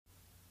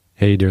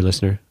Hey, dear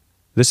listener.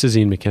 This is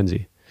Ian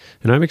McKenzie,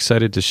 and I'm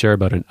excited to share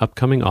about an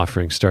upcoming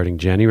offering starting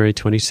January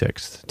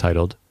 26th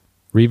titled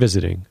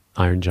Revisiting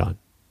Iron John.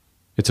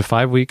 It's a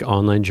 5-week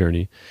online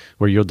journey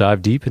where you'll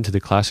dive deep into the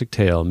classic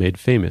tale made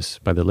famous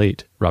by the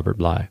late Robert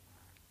Bly.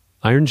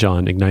 Iron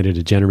John ignited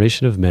a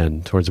generation of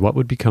men towards what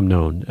would become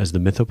known as the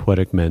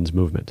mythopoetic men's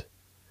movement.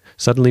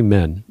 Suddenly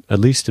men, at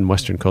least in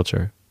Western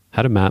culture,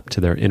 had a map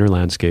to their inner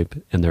landscape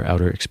and their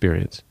outer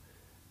experience.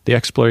 The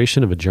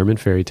exploration of a German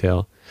fairy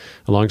tale,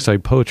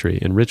 alongside poetry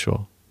and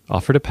ritual,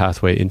 offered a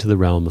pathway into the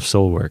realm of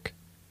soul work,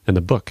 and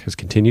the book has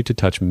continued to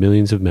touch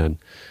millions of men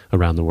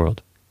around the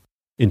world.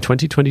 In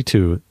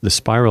 2022, the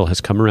spiral has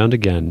come around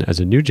again as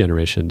a new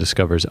generation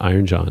discovers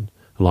Iron John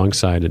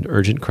alongside an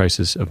urgent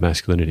crisis of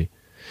masculinity.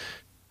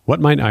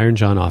 What might Iron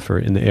John offer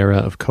in the era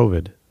of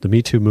COVID, the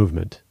Me Too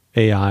movement,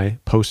 AI,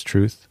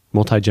 post-truth,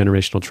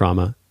 multi-generational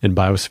trauma, and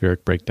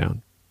biospheric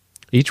breakdown?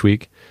 Each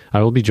week,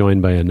 I will be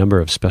joined by a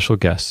number of special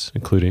guests,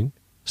 including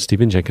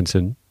Stephen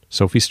Jenkinson,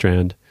 Sophie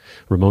Strand,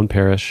 Ramon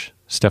Parrish,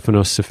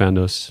 Stefanos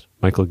Sifandos,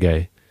 Michael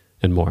Gay,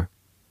 and more.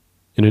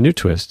 In a new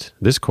twist,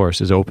 this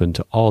course is open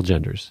to all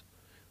genders,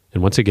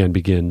 and once again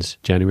begins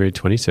January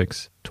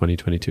 26,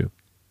 2022.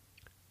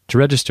 To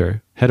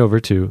register, head over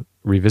to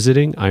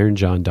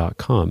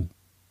revisitingironjohn.com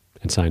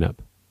and sign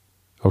up.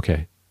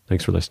 Okay,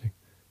 thanks for listening.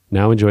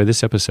 Now enjoy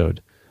this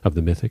episode of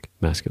The Mythic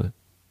Masculine.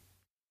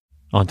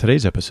 On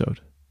today's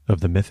episode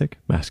of The Mythic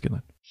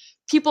Masculine.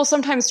 People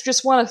sometimes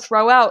just want to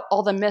throw out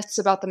all the myths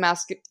about the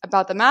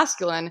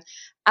masculine.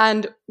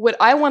 And what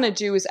I want to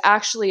do is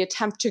actually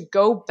attempt to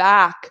go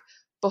back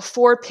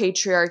before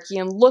patriarchy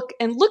and look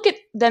at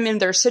them in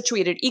their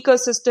situated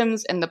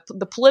ecosystems and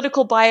the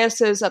political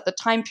biases at the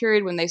time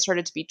period when they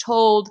started to be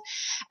told,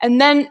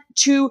 and then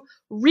to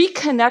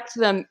reconnect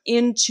them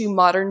into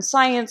modern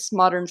science,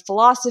 modern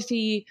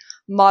philosophy,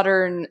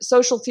 modern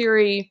social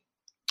theory,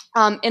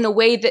 in a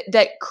way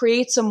that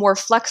creates a more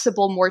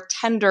flexible, more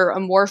tender,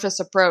 amorphous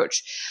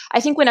approach.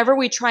 I think whenever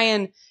we try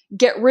and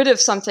get rid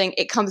of something,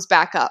 it comes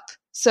back up.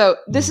 So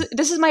this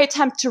is my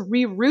attempt to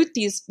reroute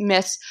these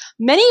myths.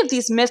 Many of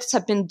these myths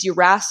have been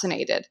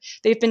deracinated.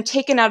 They've been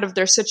taken out of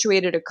their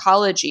situated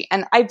ecology.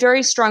 And I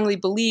very strongly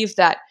believe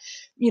that,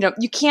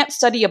 you can't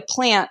study a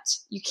plant,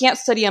 you can't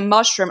study a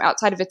mushroom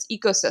outside of its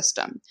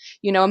ecosystem.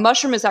 A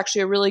mushroom is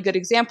actually a really good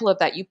example of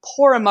that. You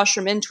pour a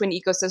mushroom into an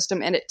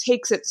ecosystem and it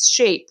takes its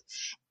shape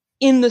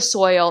in the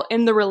soil,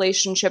 in the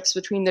relationships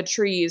between the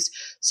trees.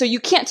 So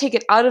you can't take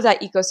it out of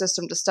that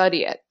ecosystem to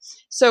study it.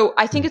 So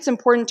I think it's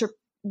important to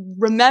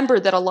remember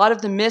that a lot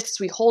of the myths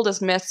we hold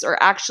as myths are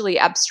actually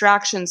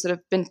abstractions that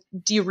have been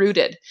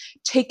derooted,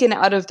 taken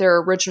out of their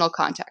original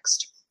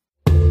context.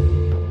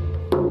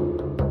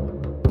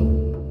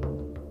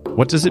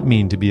 What does it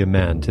mean to be a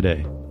man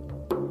today?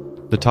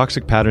 The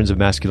toxic patterns of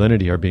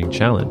masculinity are being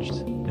challenged,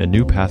 and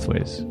new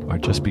pathways are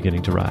just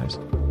beginning to rise.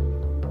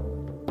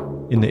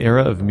 In the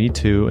era of Me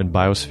Too and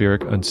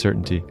biospheric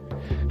uncertainty,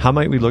 how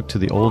might we look to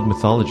the old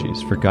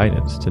mythologies for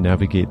guidance to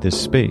navigate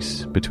this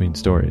space between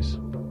stories?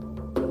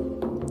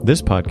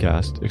 This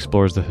podcast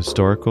explores the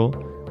historical,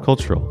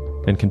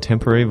 cultural, and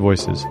contemporary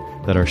voices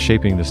that are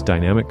shaping this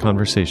dynamic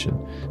conversation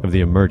of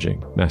the emerging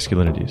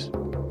masculinities.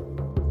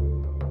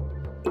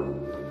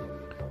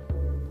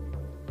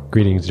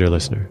 Greetings, dear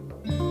listener.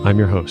 I'm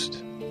your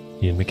host,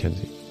 Ian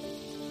McKenzie.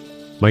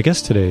 My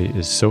guest today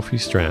is Sophie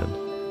Strand,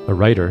 a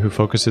writer who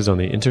focuses on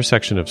the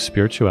intersection of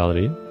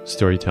spirituality,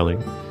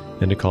 storytelling,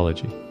 and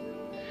ecology.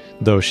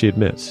 Though she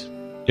admits,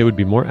 it would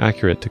be more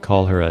accurate to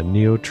call her a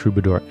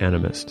neo-troubadour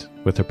animist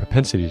with a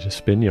propensity to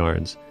spin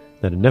yarns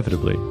that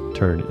inevitably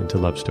turn into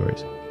love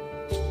stories.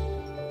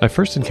 I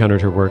first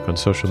encountered her work on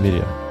social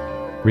media,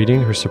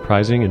 reading her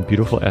surprising and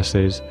beautiful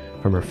essays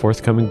from her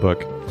forthcoming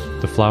book,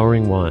 The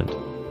Flowering Wand,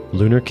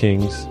 Lunar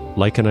Kings,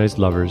 Lycanized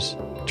Lovers,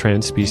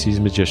 Trans-Species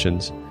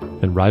Magicians,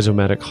 and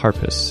Rhizomatic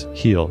Harpists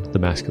Heal the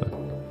Masculine.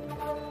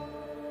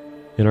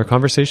 In our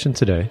conversation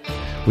today,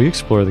 we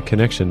explore the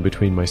connection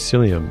between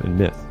mycelium and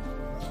myth,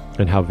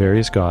 and how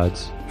various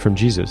gods, from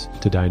Jesus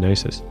to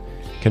Dionysus,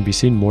 can be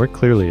seen more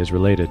clearly as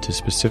related to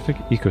specific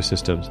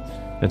ecosystems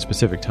and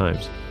specific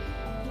times.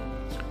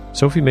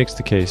 Sophie makes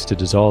the case to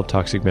dissolve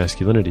toxic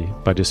masculinity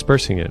by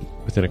dispersing it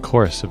within a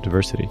chorus of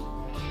diversity,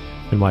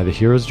 and why the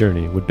hero's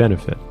journey would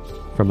benefit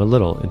from a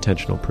little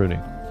intentional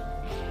pruning.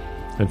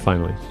 And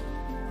finally,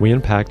 we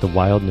unpack the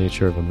wild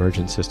nature of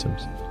emergent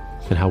systems,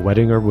 and how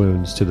wedding our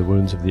wounds to the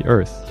wounds of the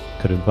earth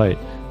could invite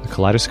a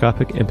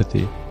kaleidoscopic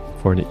empathy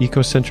for an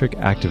ecocentric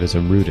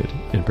activism rooted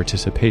in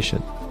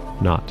participation,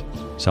 not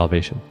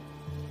salvation.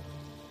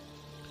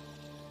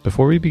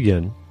 Before we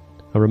begin,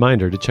 a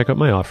reminder to check out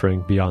my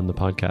offering Beyond the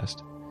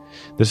Podcast.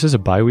 This is a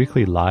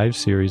bi-weekly live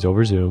series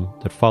over Zoom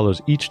that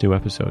follows each new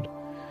episode,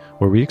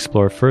 where we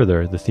explore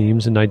further the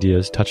themes and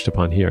ideas touched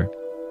upon here.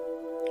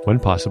 When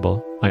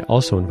possible, I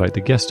also invite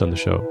the guest on the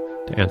show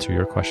to answer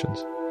your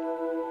questions.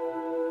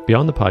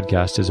 Beyond the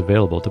Podcast is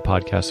available to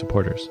podcast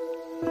supporters.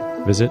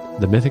 Visit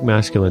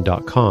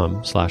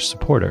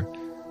themythicmasculine.com/supporter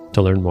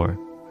to learn more.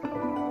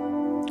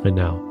 And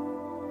now,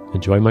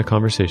 enjoy my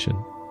conversation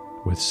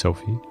with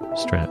Sophie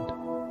Strand.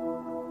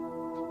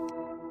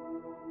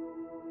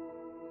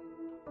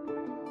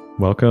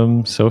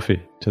 Welcome,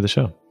 Sophie, to the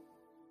show.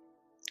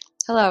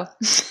 Hello.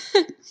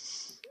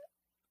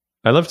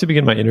 I love to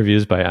begin my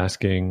interviews by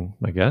asking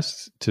my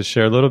guests to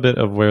share a little bit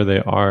of where they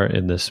are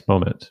in this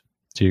moment,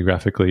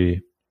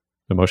 geographically,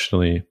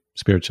 emotionally,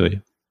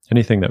 spiritually,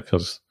 anything that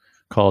feels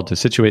called to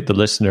situate the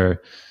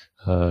listener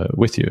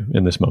with you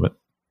in this moment.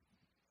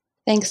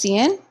 Thanks,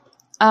 Ian.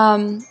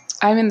 I'm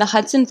in the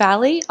Hudson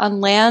Valley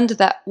on land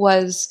that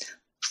was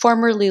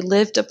formerly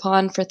lived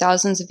upon for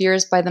thousands of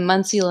years by the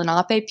Munsee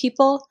Lenape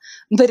people,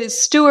 but is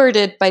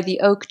stewarded by the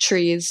oak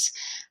trees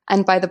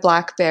and by the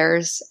black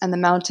bears and the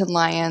mountain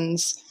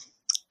lions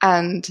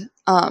and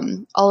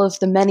all of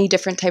the many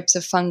different types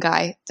of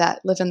fungi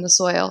that live in the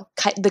soil,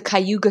 the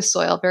Cayuga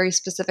soil very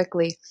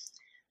specifically.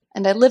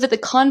 And I live at the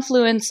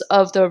confluence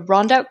of the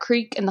Rondout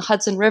Creek and the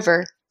Hudson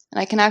River, and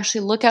I can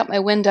actually look out my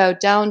window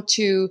down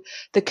to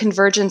the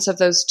convergence of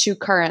those two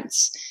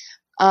currents,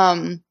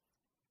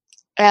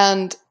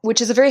 and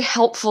which is a very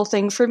helpful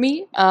thing for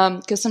me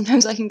because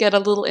sometimes I can get a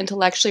little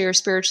intellectually or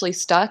spiritually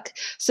stuck.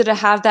 So to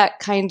have that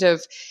kind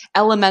of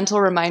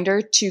elemental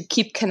reminder to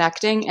keep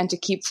connecting and to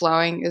keep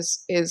flowing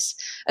is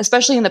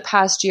especially in the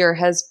past year,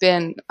 has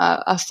been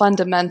a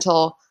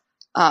fundamental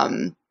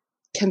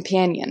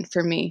companion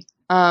for me.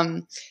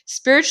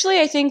 Spiritually,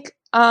 I think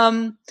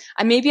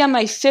I may be on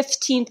my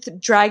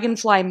 15th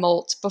dragonfly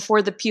molt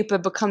before the pupa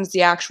becomes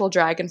the actual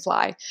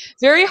dragonfly.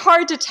 Very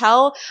hard to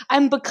tell.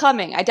 I'm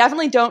becoming. I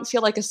definitely don't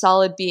feel like a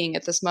solid being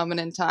at this moment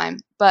in time,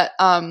 but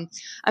I'm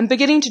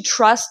beginning to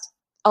trust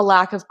a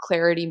lack of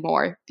clarity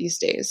more these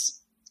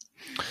days.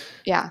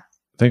 Yeah.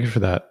 Thank you for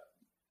that.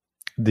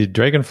 The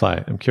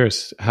dragonfly, I'm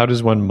curious, how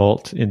does one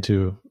molt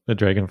into a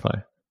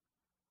dragonfly?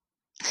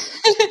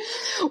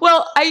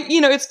 Well,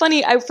 it's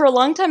funny. For a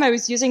long time, I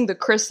was using the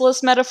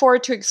chrysalis metaphor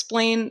to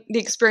explain the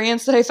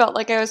experience that I felt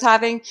like I was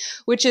having,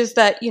 which is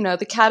that,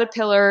 the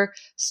caterpillar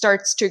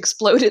starts to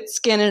explode its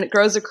skin and it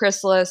grows a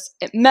chrysalis,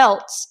 it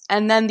melts,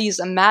 and then these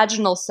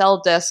imaginal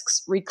cell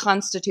discs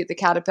reconstitute the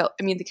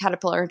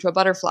caterpillar into a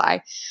butterfly.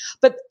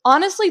 But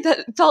honestly,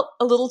 that felt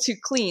a little too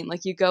clean.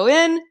 Like you go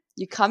in,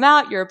 you come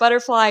out, you're a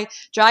butterfly.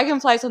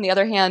 Dragonflies, on the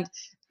other hand,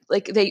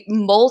 like they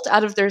molt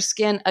out of their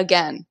skin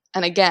again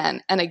and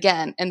again and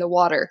again in the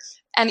water.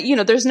 And,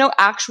 there's no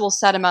actual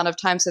set amount of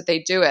times that they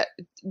do it.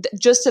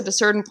 Just at a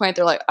certain point,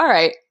 they're like, all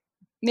right,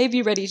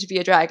 maybe ready to be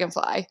a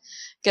dragonfly.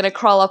 Gonna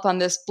crawl up on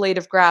this blade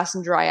of grass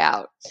and dry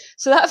out.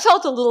 So that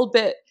felt a little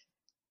bit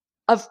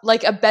of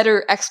like a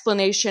better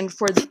explanation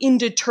for the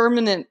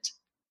indeterminate,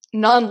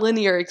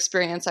 nonlinear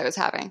experience I was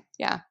having.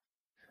 Yeah.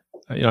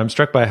 I'm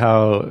struck by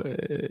how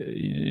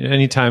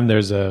anytime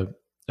there's a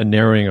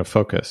narrowing of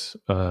focus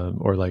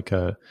or like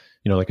a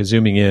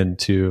zooming in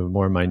to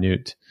more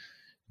minute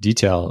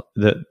detail,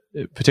 that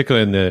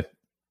particularly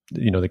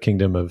in the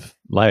kingdom of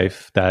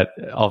life, that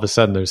all of a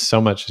sudden there's so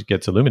much that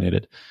gets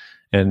illuminated,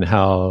 and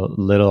how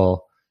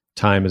little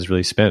time is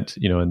really spent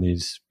in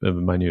these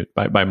minute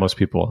by most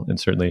people. And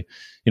certainly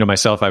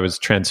myself, I was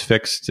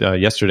transfixed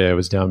yesterday. I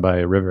was down by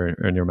a river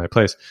near my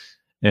place,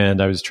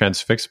 and I was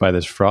transfixed by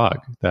this frog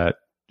that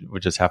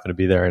would just happen to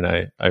be there,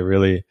 and I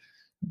really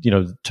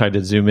tried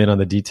to zoom in on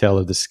the detail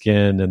of the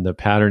skin and the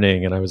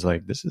patterning, and I was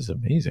like, this is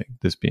amazing,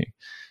 this being.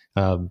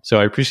 So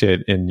I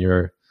appreciate in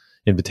your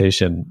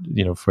invitation,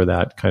 for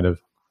that kind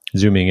of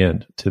zooming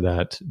in to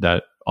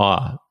that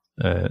awe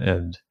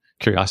and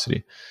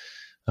curiosity,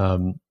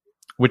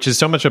 which is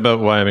so much about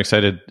why I'm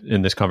excited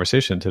in this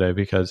conversation today,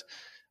 because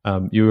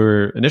you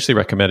were initially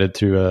recommended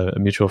through a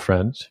mutual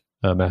friend,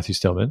 Matthew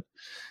Stillman,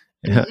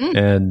 Mm-hmm.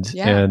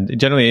 and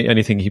generally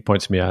anything he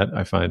points me at,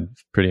 I find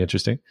pretty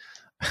interesting.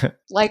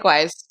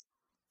 Likewise.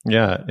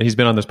 Yeah, he's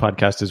been on this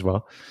podcast as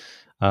well,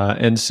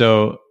 and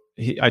so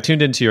I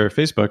tuned into your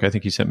Facebook. I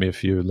think he sent me a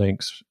few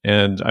links,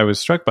 and I was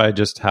struck by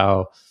just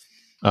how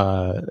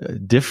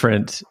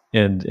different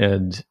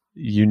and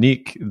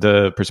unique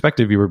the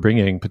perspective you were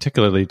bringing,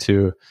 particularly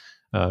to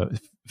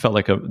felt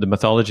like the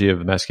mythology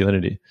of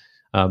masculinity,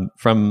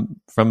 from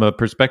a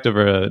perspective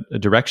or a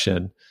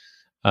direction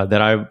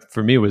that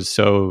for me was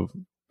so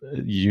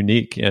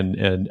unique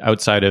and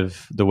outside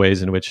of the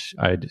ways in which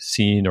I'd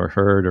seen or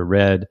heard or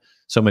read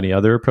so many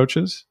other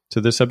approaches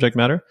to this subject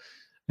matter.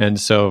 And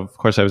so, of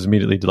course, I was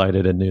immediately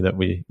delighted and knew that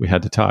we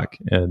had to talk.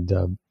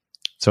 And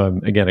so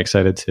I'm, again,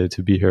 excited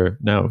to be here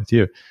now with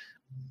you.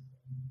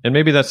 And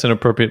maybe that's an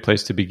appropriate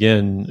place to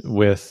begin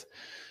with.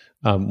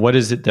 What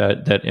is it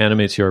that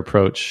animates your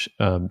approach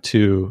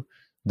to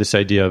this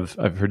idea of,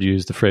 I've heard you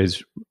use the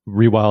phrase,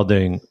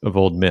 rewilding of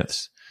old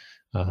myths?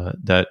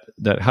 That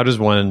how does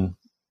one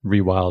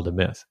rewild a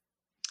myth?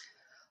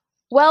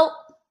 Well,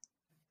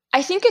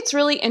 I think it's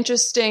really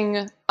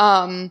interesting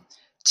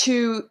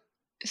to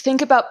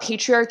think about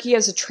patriarchy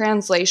as a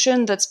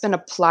translation that's been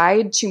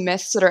applied to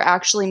myths that are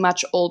actually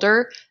much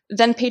older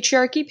than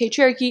patriarchy.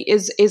 Patriarchy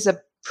is a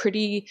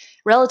pretty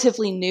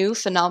relatively new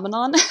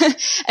phenomenon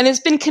and it's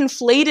been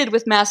conflated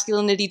with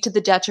masculinity to the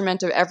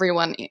detriment of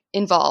everyone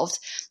involved.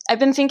 I've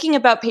been thinking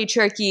about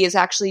patriarchy as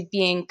actually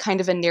being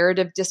kind of a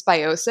narrative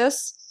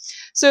dysbiosis.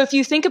 So if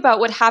you think about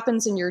what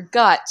happens in your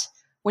gut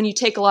when you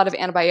take a lot of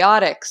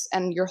antibiotics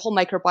and your whole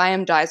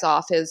microbiome dies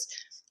off is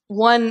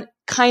one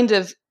kind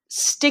of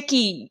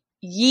sticky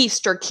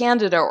yeast or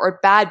candida or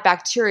bad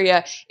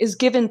bacteria is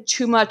given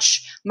too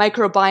much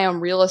microbiome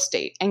real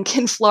estate and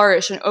can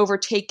flourish and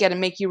overtake it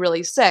and make you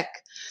really sick.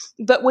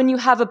 But when you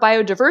have a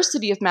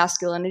biodiversity of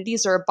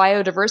masculinities or a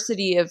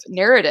biodiversity of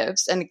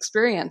narratives and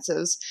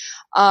experiences,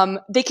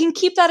 they can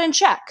keep that in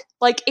check.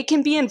 Like, it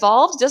can be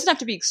involved, it doesn't have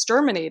to be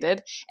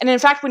exterminated. And in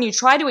fact, when you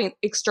try to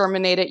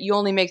exterminate it, you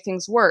only make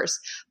things worse.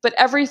 But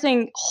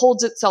everything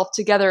holds itself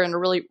together in a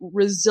really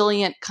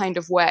resilient kind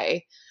of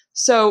way.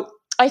 So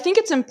I think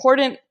it's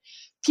important.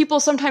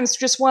 People sometimes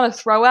just want to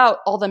throw out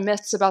all the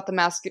myths about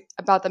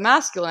the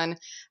masculine.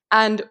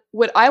 And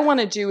what I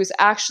want to do is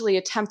actually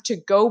attempt to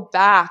go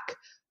back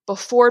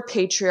before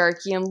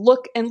patriarchy and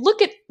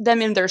look at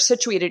them in their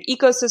situated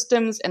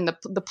ecosystems and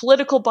the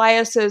political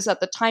biases at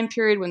the time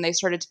period when they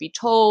started to be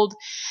told,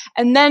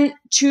 and then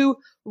to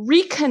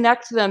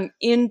reconnect them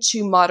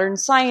into modern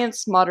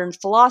science, modern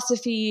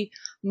philosophy,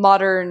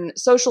 modern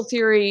social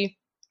theory,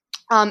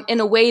 in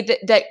a way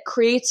that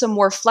creates a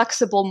more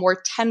flexible,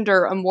 more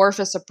tender,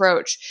 amorphous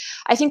approach.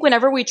 I think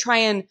whenever we try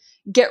and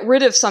get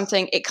rid of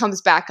something, it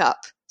comes back up.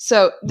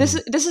 So this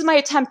is my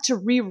attempt to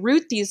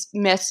reroute these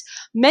myths.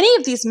 Many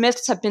of these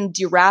myths have been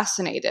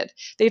deracinated.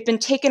 They've been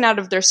taken out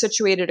of their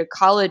situated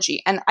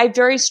ecology. And I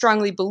very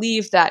strongly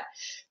believe that,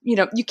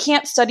 you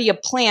can't study a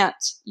plant,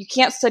 you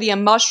can't study a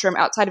mushroom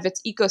outside of its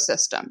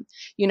ecosystem.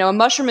 A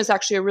mushroom is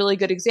actually a really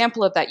good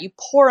example of that. You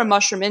pour a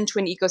mushroom into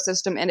an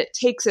ecosystem and it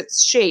takes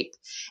its shape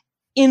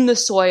in the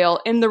soil,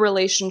 in the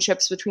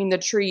relationships between the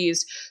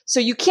trees.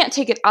 So you can't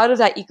take it out of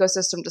that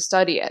ecosystem to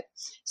study it.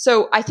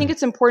 So I think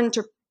it's important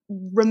to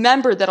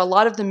remember that a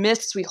lot of the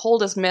myths we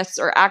hold as myths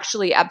are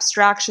actually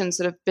abstractions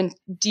that have been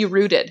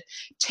derooted,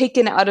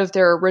 taken out of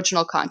their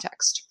original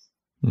context.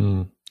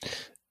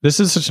 This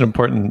is such an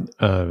important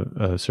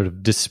sort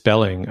of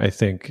dispelling, I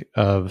think,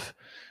 of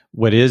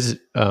what is.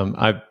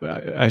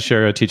 I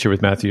share a teacher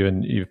with Matthew,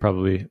 and you've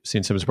probably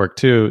seen some of his work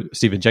too,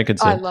 Stephen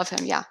Jenkinson. I love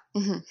him. Yeah.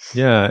 Mm-hmm.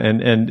 Yeah.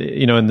 And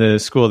in the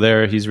school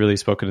there, he's really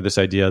spoken to this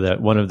idea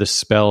that one of the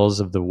spells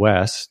of the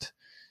West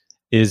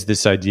is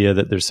this idea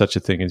that there's such a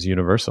thing as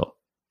universal.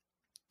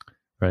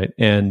 Right.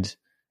 And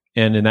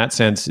in that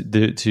sense,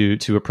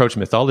 to approach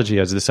mythology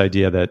as this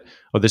idea that,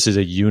 this is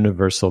a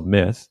universal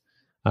myth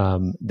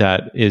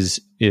that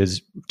is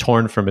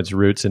torn from its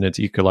roots in its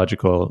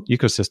ecological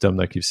ecosystem,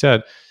 like you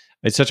said,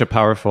 it's such a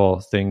powerful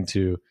thing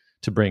to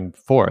bring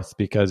forth,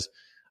 because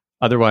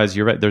otherwise,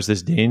 you're right, there's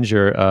this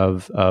danger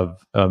of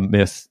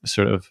myth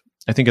sort of,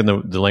 I think in the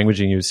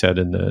languaging you said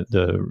in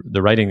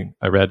the writing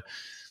I read,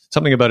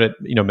 something about it,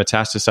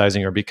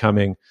 metastasizing or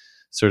becoming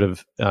sort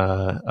of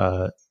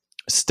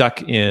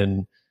stuck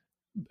in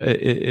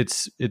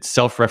its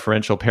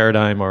self-referential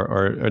paradigm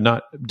or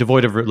not,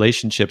 devoid of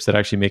relationships that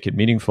actually make it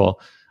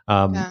meaningful,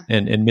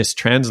 and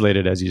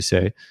mistranslated, as you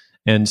say.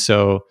 And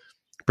so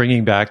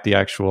bringing back the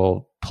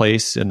actual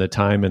place and the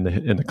time and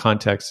the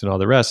context and all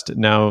the rest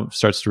now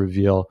starts to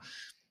reveal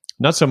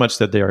not so much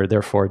that they are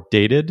therefore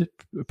dated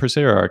per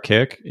se or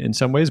archaic in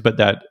some ways, but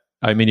that,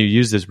 you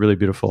use this really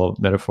beautiful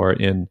metaphor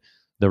in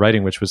the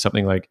writing, which was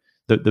something like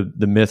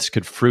the myths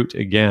could fruit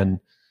again,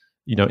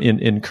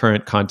 in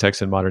current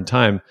context and modern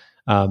time,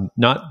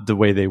 not the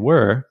way they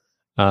were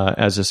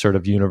as a sort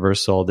of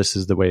universal, this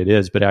is the way it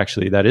is, but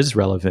actually that is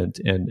relevant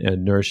and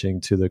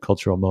nourishing to the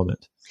cultural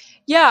moment.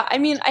 Yeah,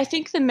 I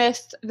think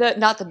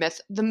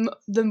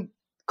the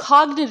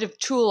cognitive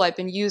tool I've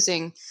been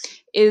using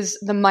is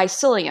the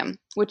mycelium,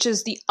 which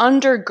is the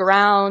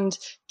underground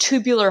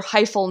tubular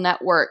hyphal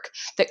network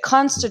that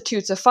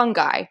constitutes a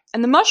fungi.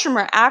 And the mushroom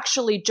are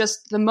actually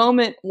just the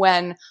moment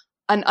when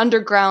an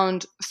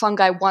underground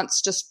fungi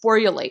wants to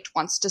sporulate,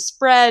 wants to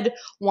spread,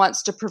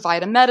 wants to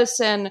provide a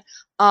medicine.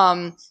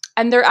 And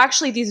they're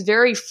actually these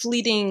very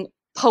fleeting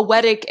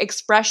poetic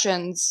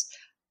expressions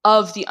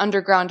of the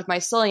underground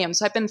mycelium.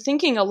 So I've been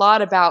thinking a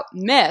lot about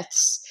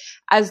myths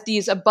as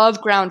these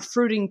above ground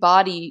fruiting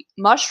body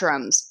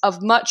mushrooms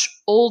of much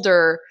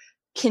older,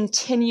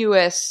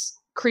 continuous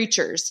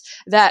creatures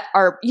that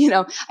are,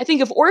 I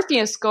think of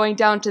Orpheus going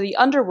down to the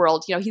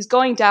underworld. He's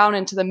going down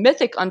into the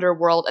mythic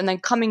underworld and then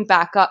coming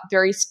back up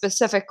very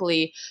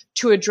specifically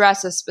to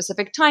address a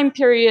specific time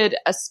period,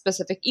 a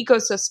specific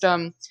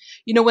ecosystem.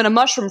 When a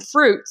mushroom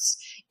fruits,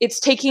 it's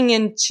taking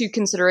into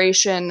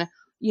consideration,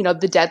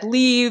 the dead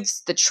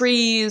leaves, the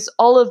trees,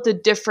 all of the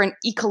different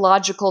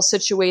ecological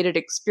situated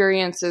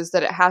experiences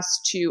that it has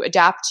to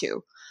adapt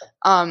to.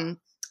 And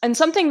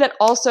something that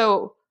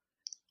also,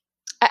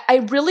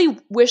 I really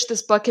wish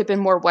this book had been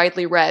more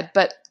widely read,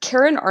 but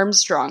Karen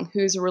Armstrong,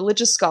 who's a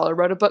religious scholar,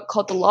 wrote a book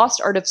called The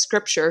Lost Art of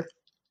Scripture,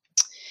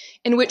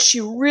 in which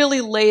she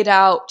really laid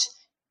out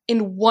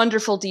in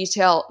wonderful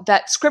detail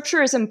that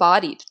scripture is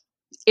embodied.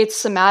 It's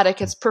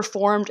somatic, it's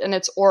performed, and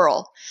it's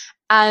oral.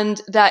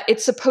 And that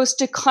it's supposed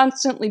to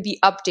constantly be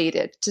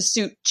updated to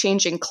suit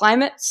changing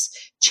climates,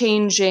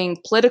 changing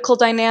political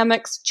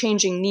dynamics,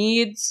 changing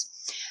needs.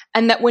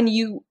 And that when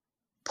you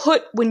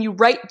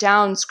write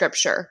down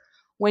scripture,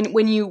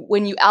 when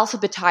you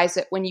alphabetize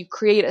it, when you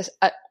create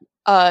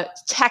a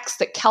text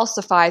that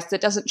calcifies,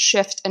 that doesn't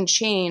shift and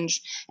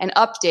change and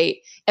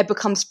update, it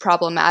becomes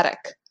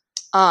problematic.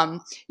 I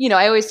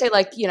always say,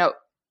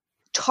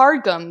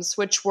 Targums,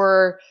 which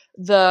were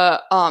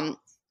the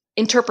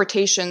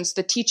interpretations,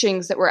 the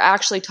teachings that were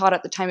actually taught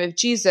at the time of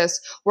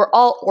Jesus, were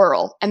all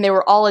oral and they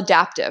were all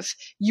adaptive.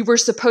 You were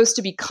supposed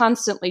to be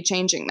constantly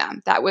changing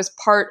them. That was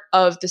part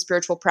of the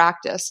spiritual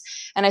practice.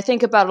 And I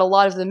think about a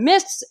lot of the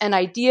myths and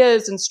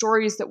ideas and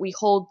stories that we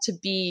hold to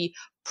be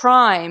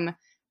prime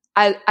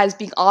as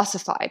being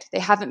ossified. They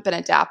haven't been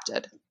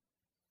adapted.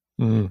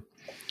 Mm.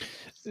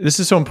 This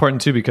is so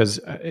important too, because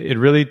it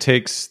really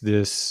takes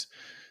this,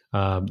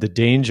 the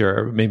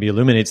danger, maybe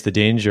illuminates the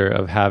danger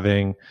of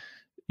having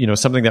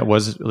something that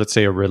was, let's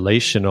say, a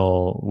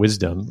relational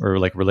wisdom or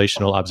like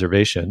relational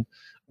observation.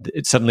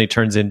 It suddenly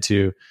turns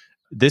into,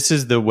 this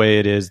is the way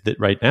it is that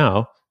right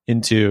now,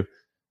 into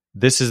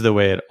this is the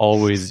way it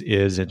always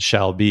is and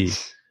shall be.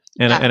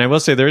 And I will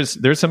say there's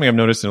something I've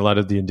noticed in a lot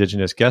of the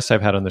indigenous guests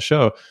I've had on the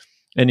show,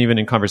 and even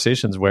in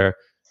conversations where,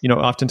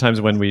 oftentimes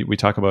when we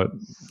talk about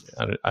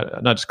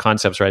not just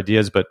concepts or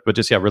ideas, but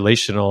just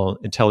relational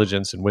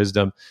intelligence and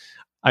wisdom,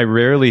 I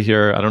rarely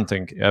hear, I don't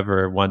think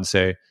ever, one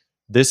say,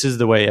 this is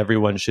the way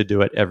everyone should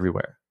do it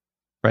everywhere,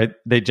 right?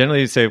 They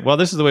generally say, well,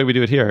 this is the way we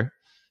do it here,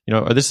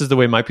 or this is the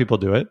way my people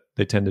do it.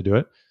 They tend to do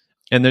it.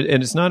 And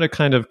it's not a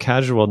kind of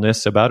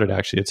casualness about it,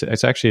 actually.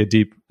 It's actually a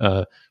deep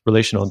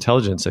relational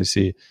intelligence, I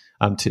see,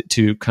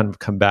 to kind of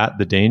combat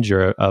the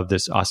danger of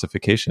this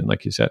ossification,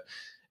 like you said.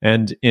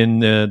 And in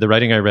the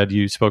writing I read,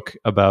 you spoke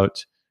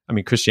about,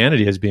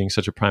 Christianity as being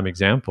such a prime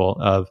example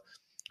of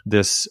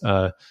this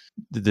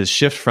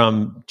shift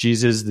from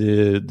Jesus,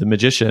 the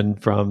magician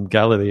from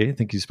Galilee, I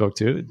think you spoke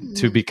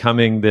to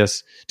becoming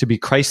this, to be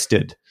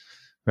Christed,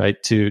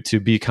 right? To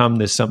become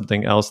this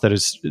something else that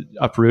is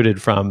uprooted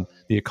from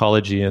the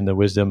ecology and the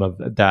wisdom of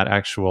that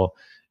actual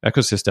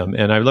ecosystem.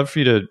 And I'd love for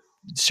you to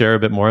share a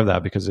bit more of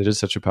that, because it is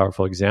such a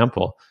powerful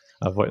example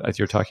of what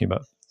you're talking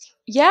about.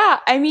 Yeah,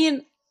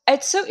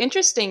 it's so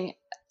interesting.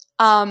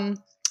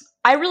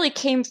 I really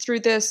came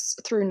through this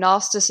through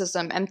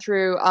Gnosticism and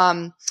through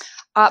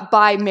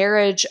by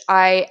marriage.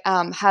 I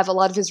have a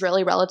lot of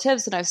Israeli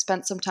relatives, and I've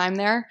spent some time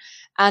there.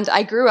 And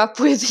I grew up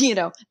with,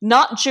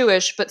 not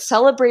Jewish, but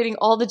celebrating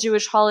all the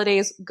Jewish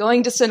holidays,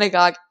 going to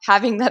synagogue,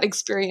 having that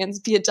experience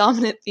be a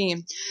dominant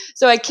theme.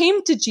 So I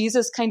came to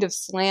Jesus kind of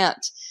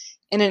slant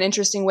in an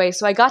interesting way.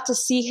 So I got to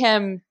see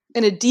him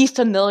in a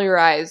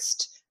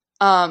defamiliarized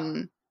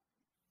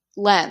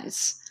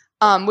lens,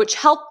 which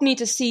helped me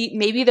to see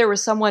maybe there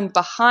was someone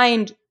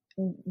behind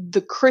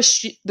the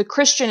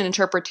Christian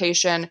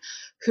interpretation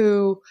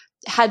who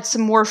had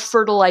some more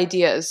fertile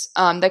ideas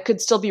that could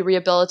still be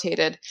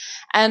rehabilitated.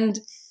 And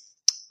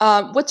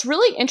what's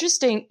really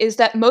interesting is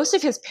that most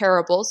of his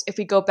parables, if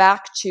we go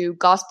back to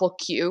Gospel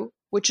Q,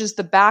 which is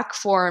the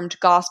back-formed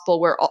gospel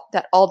where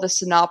all the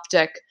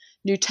synoptic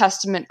New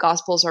Testament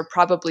gospels are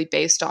probably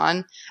based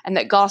on, and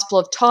that Gospel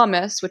of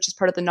Thomas, which is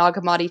part of the Nag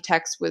Hammadi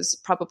text, was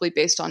probably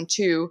based on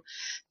too,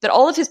 that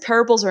all of his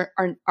parables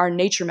are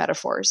nature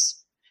metaphors.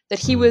 That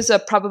he was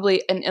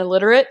probably an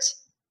illiterate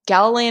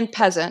Galilean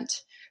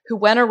peasant who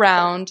went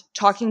around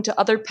talking to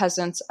other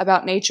peasants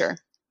about nature.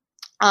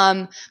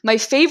 My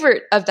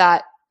favorite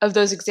of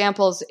those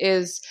examples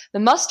is the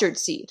mustard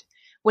seed.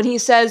 When he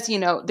says,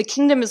 the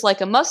kingdom is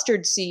like a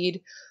mustard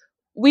seed,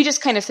 we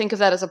just kind of think of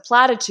that as a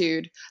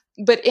platitude,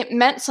 but it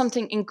meant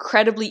something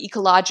incredibly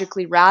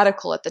ecologically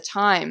radical at the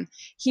time.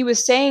 He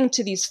was saying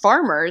to these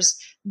farmers,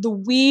 the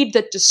weed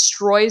that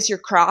destroys your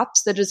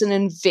crops, that is an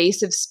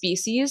invasive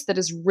species, that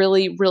is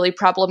really, really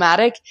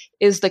problematic,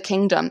 is the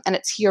kingdom. And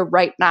it's here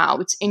right now.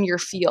 It's in your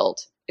field.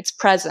 It's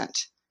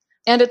present.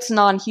 And it's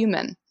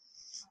non-human.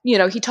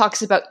 He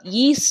talks about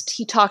yeast.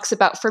 He talks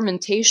about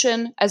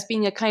fermentation as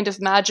being a kind of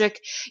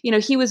magic.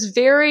 He was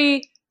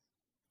very...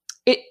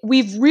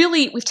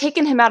 We've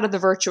taken him out of the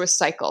virtuous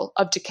cycle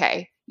of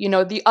decay.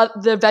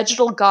 The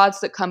vegetal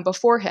gods that come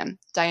before him,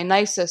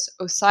 Dionysus,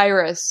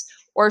 Osiris,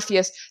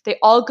 Orpheus, they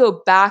all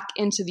go back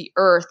into the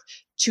earth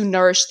to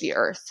nourish the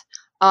earth.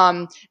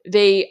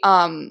 They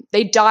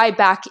die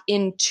back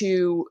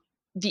into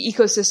the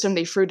ecosystem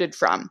they fruited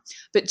from.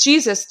 But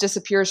Jesus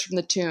disappears from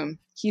the tomb.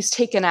 He's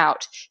taken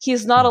out. He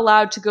is not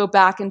allowed to go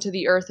back into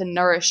the earth and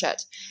nourish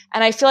it.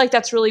 And I feel like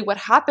that's really what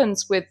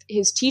happens with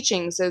his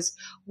teachings, is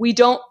we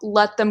don't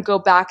let them go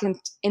back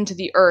into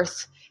the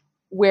earth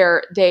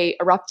where they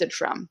erupted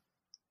from.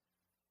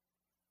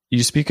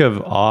 You speak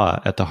of awe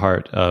at the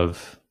heart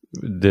of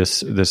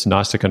this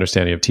Gnostic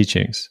understanding of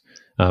teachings,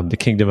 the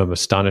kingdom of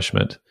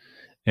astonishment.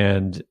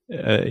 And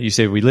you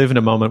say we live in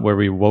a moment where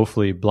we're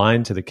woefully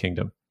blind to the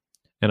kingdom.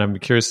 And I'm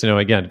curious to know,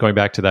 again, going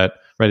back to that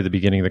right at the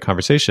beginning of the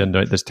conversation,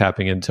 right, this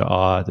tapping into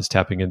awe, this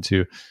tapping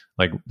into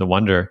like the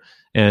wonder.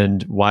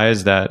 And why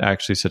is that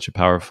actually such a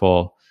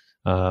powerful,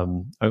 I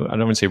don't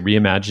want to say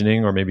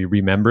reimagining or maybe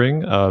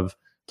remembering of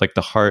like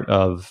the heart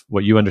of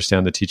what you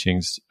understand the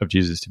teachings of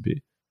Jesus to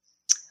be?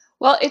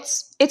 Well,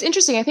 it's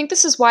interesting. I think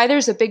this is why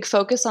there's a big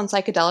focus on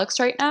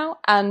psychedelics right now,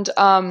 and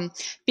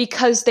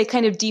because they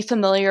kind of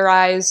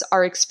defamiliarize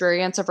our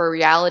experience of our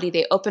reality.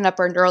 They open up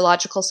our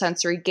neurological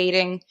sensory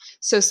gating.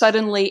 So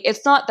suddenly,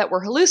 it's not that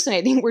we're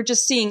hallucinating; we're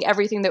just seeing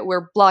everything that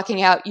we're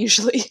blocking out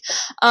usually,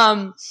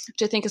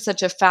 which I think is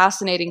such a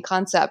fascinating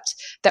concept.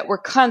 That we're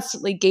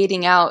constantly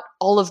gating out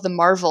all of the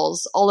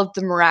marvels, all of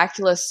the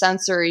miraculous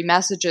sensory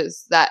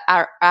messages that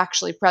are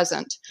actually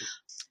present.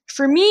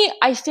 For me,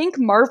 I think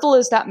Marvel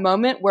is that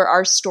moment where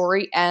our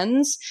story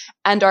ends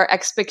and our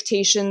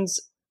expectations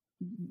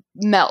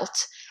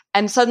melt.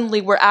 And suddenly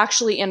we're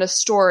actually in a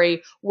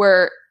story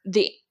where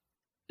the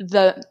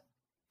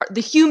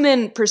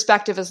human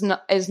perspective is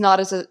not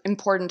as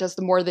important as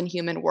the more than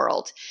human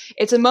world.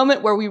 It's a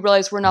moment where we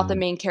realize we're not the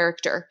main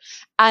character.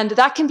 And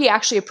that can be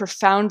actually a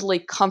profoundly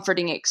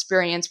comforting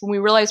experience when we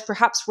realize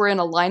perhaps we're in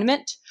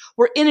alignment,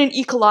 we're in an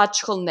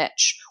ecological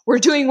niche, we're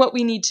doing what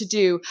we need to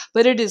do,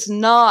 but it is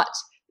not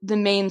the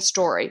main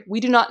story. We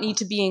do not need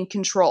to be in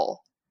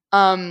control.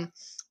 And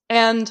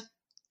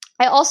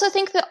I also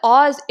think that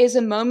Oz is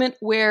a moment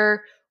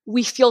where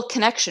we feel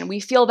connection. We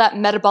feel that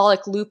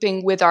metabolic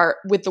looping with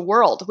the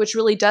world, which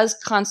really does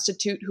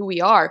constitute who we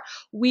are.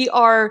 We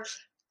are,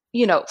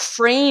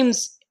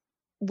 frames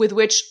with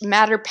which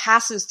matter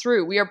passes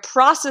through. We are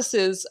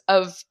processes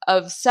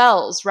of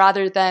cells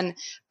rather than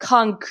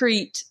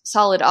concrete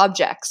solid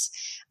objects.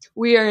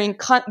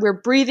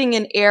 We're breathing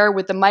in air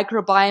with the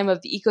microbiome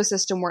of the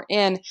ecosystem we're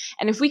in.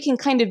 And if we can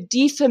kind of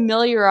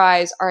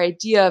defamiliarize our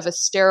idea of a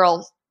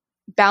sterile,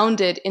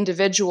 bounded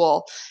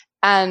individual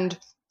and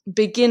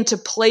begin to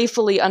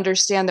playfully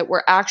understand that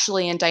we're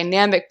actually in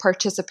dynamic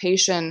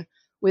participation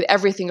with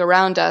everything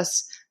around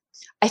us,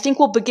 I think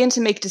we'll begin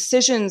to make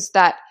decisions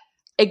that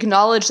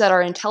acknowledge that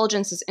our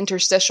intelligence is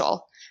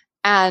interstitial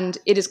and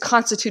it is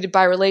constituted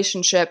by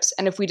relationships.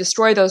 And if we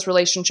destroy those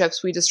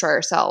relationships, we destroy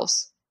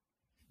ourselves.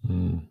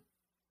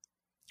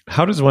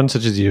 How does one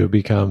such as you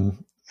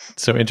become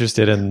so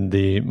interested in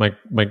the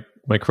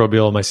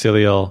microbial,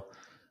 mycelial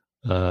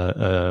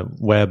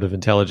web of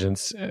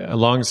intelligence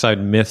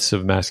alongside myths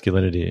of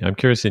masculinity? I'm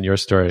curious in your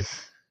story,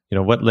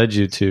 what led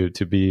you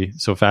to be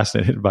so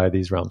fascinated by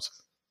these realms?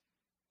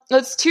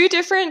 It's two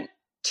different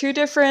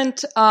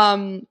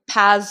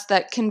paths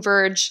that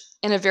converge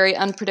in a very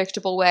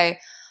unpredictable way.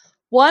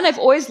 One, I've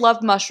always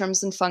loved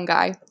mushrooms and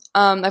fungi.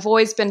 I've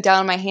always been down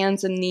on my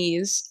hands and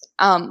knees,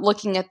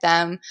 looking at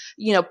them,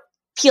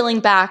 peeling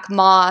back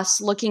moss,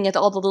 looking at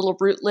all the little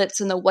rootlets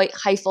and the white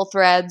hyphal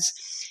threads.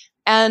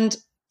 And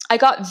I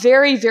got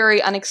very,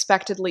 very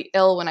unexpectedly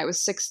ill when I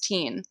was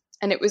 16.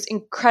 And it was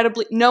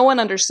no one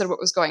understood what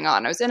was going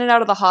on. I was in and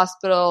out of the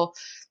hospital.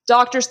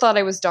 Doctors thought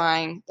I was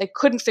dying. They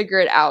couldn't figure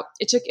it out.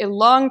 It took a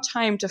long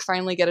time to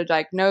finally get a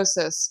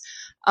diagnosis.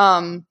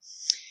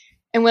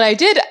 And when I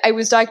did, I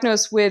was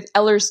diagnosed with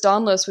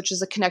Ehlers-Danlos, which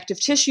is a connective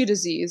tissue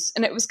disease.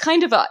 And it was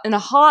kind of an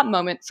aha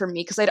moment for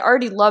me because I'd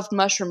already loved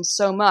mushrooms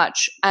so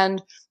much.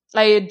 And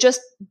I had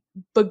just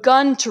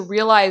begun to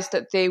realize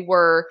that they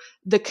were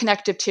the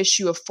connective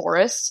tissue of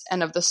forests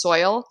and of the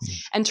soil.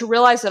 And to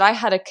realize that I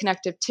had a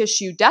connective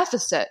tissue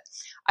deficit,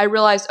 I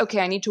realized,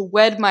 okay, I need to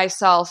wed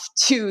myself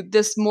to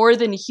this more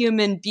than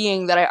human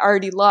being that I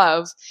already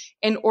love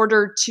in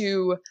order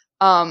to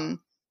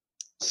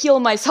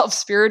heal myself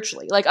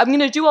spiritually. Like, I'm going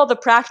to do all the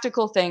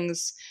practical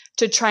things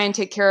to try and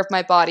take care of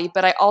my body.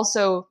 But I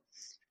also,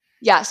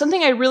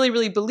 something I really,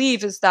 really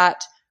believe is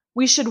that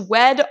we should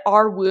wed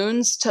our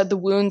wounds to the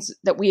wounds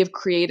that we have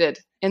created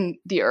in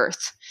the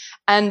earth.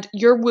 And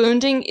your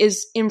wounding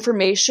is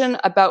information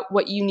about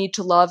what you need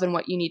to love and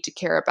what you need to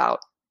care about.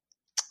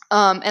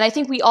 And I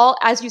think we all,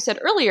 as you said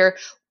earlier,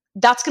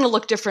 that's going to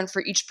look different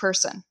for each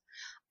person.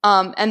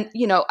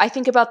 I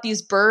think about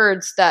these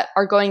birds that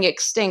are going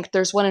extinct.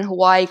 There's one in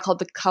Hawaii called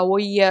the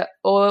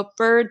Kauai'oa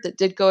bird that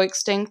did go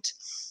extinct.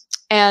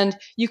 And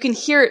you can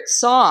hear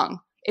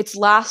its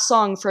last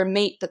song for a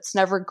mate that's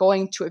never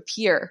going to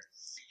appear.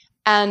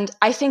 And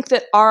I think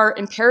that our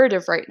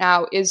imperative right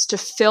now is to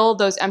fill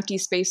those empty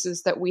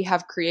spaces that we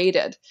have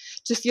created,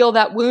 to feel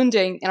that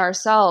wounding in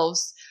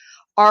ourselves,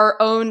 our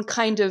own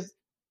kind of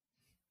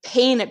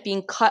pain at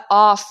being cut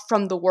off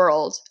from the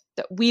world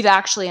that we've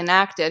actually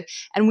enacted.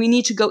 And we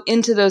need to go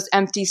into those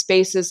empty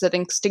spaces that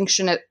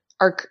extinction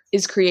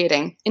is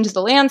creating, into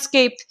the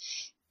landscape,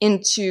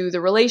 into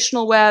the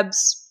relational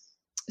webs.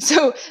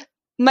 So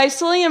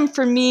mycelium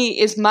for me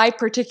is my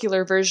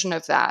particular version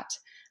of that,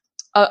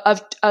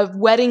 of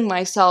wedding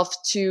myself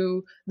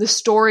to the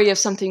story of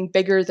something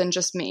bigger than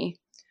just me.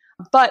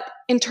 But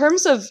in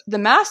terms of the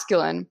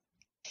masculine,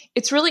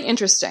 it's really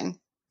interesting.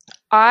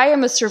 I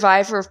am a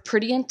survivor of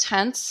pretty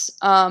intense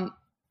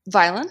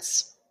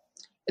violence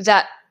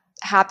that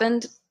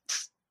happened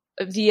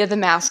via the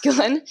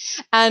masculine.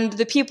 And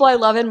the people I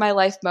love in my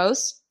life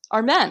most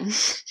are men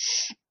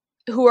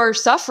who are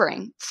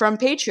suffering from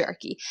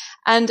patriarchy.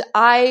 And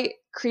I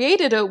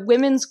created a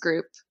women's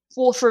group,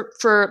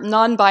 for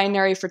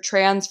non-binary, for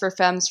trans, for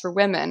femmes, for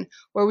women,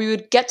 where we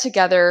would get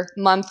together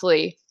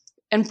monthly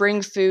and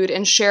bring food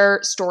and share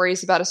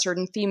stories about a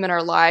certain theme in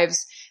our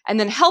lives and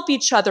then help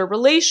each other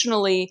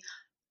relationally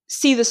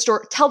see the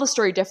story, tell the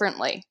story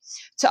differently,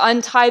 to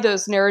untie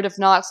those narrative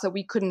knots that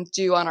we couldn't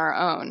do on our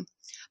own.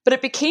 But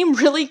it became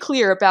really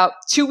clear about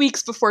 2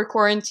 weeks before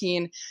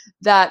quarantine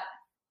that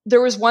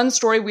there was one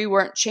story we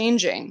weren't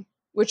changing,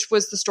 which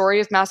was the story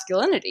of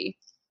masculinity.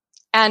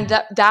 And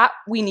that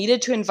we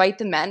needed to invite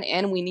the men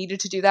in, we needed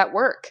to do that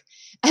work.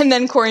 And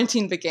then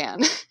quarantine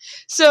began.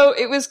 So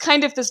it was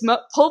kind of this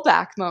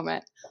pullback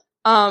moment.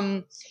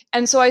 And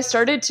so I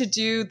started to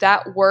do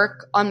that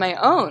work on my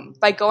own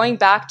by going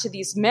back to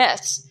these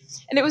myths.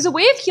 And it was a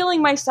way of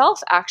healing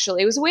myself,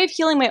 actually. It was a way of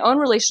healing my own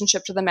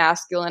relationship to the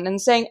masculine and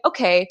saying,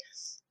 okay,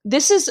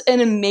 this is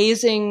an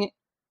amazing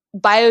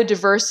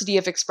biodiversity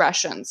of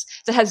expressions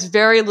that has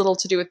very little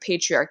to do with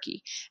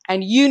patriarchy.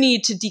 And you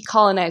need to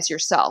decolonize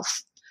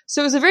yourself.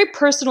 So it was a very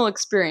personal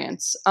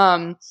experience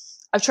of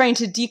trying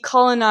to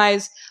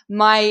decolonize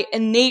my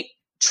innate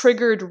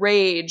triggered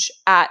rage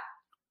at,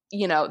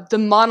 the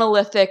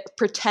monolithic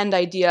pretend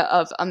idea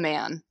of a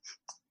man.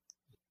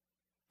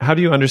 How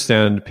do you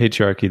understand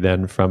patriarchy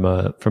then from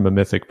a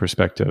mythic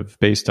perspective,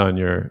 based on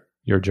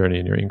your journey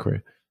and your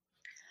inquiry?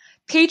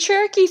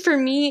 Patriarchy for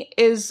me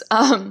is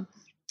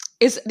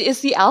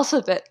the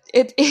alphabet.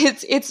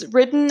 It's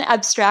written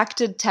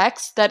abstracted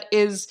text that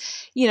is,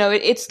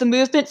 it's the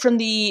movement from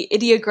the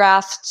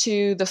ideograph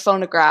to the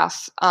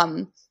phonograph.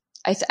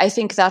 I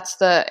think that's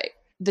the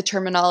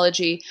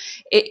terminology.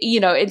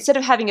 Instead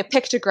of having a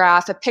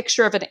pictograph, a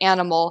picture of an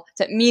animal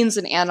that means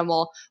an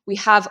animal, we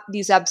have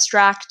these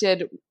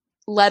abstracted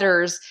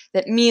letters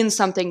that mean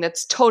something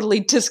that's totally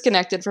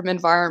disconnected from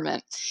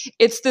environment.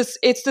 It's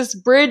this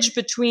bridge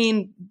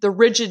between the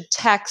rigid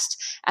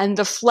text and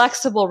the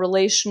flexible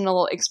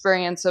relational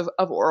experience of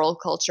oral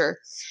culture.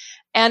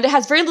 And it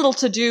has very little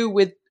to do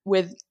with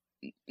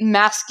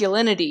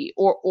masculinity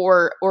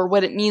or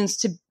what it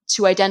means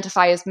to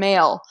identify as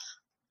male.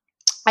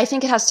 I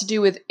think it has to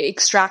do with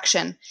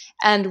extraction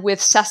and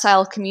with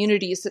sessile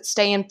communities that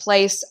stay in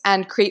place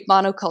and create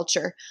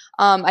monoculture.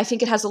 I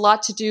think it has a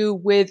lot to do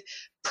with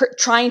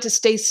trying to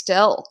stay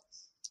still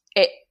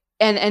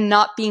and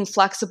not being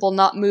flexible,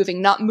 not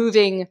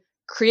moving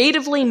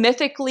creatively,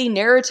 mythically,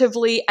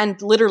 narratively,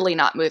 and literally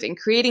not moving,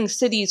 creating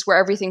cities where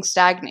everything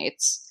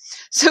stagnates.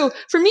 So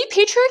for me,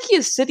 patriarchy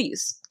is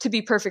cities, to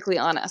be perfectly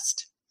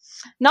honest.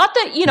 Not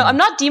that, I'm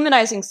not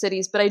demonizing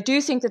cities, but I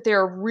do think that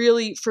they're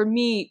really, for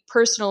me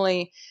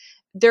personally,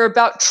 they're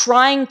about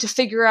trying to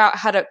figure out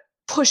how to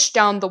push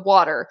down the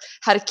water,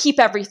 how to keep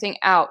everything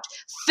out,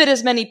 fit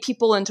as many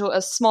people into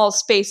a small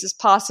space as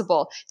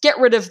possible, get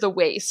rid of the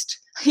waste,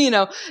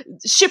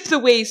 ship the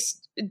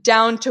waste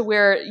down to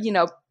where,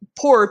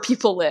 poorer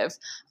people live.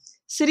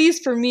 Cities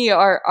for me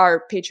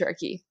are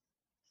patriarchy.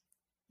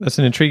 That's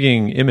an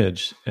intriguing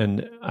image.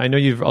 And I know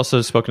you've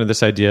also spoken to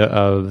this idea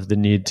of the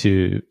need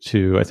to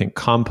I think,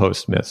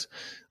 compost myths,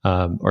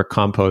 or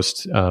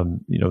compost,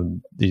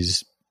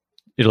 these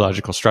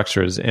ideological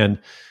structures. And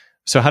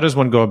so how does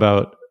one go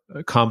about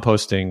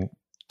composting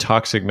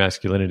toxic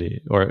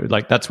masculinity? Or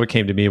that's what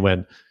came to me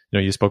when,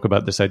 you spoke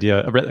about this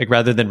idea,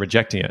 rather than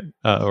rejecting it,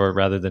 or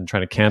rather than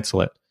trying to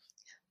cancel it.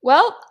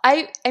 Well,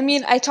 I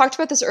talked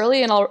about this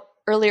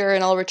earlier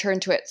and I'll return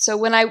to it. So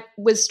when I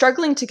was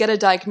struggling to get a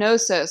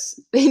diagnosis,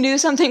 they knew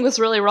something was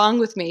really wrong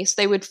with me. So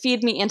they would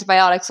feed me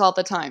antibiotics all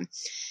the time.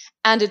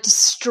 And it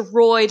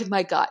destroyed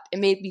my gut. It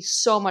made me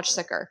so much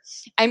sicker.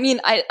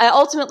 I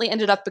ultimately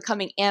ended up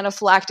becoming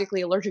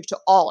anaphylactically allergic to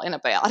all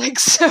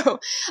antibiotics, so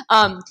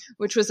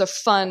which was a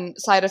fun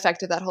side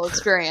effect of that whole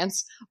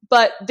experience.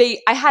 But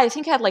I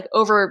think I had like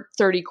over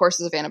 30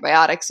 courses of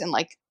antibiotics in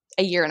like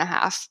a year and a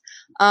half.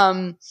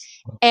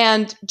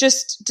 And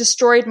just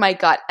destroyed my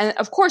gut. And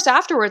of course,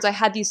 afterwards, I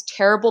had these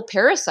terrible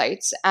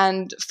parasites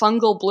and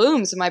fungal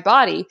blooms in my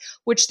body,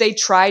 which they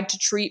tried to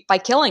treat by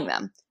killing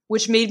them,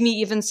 which made me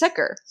even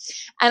sicker.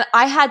 And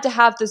I had to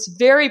have this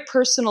very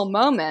personal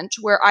moment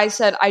where I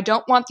said, I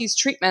don't want these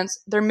treatments.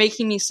 They're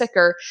making me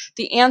sicker.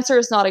 The answer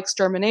is not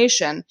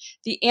extermination.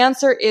 The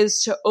answer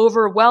is to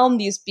overwhelm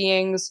these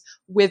beings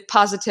with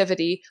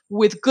positivity,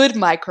 with good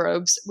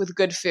microbes, with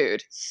good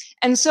food.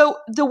 And so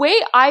the way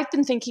I've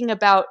been thinking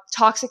about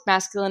toxic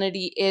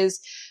masculinity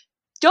is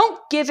don't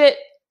give it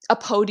a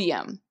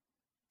podium.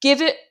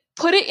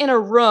 Put it in a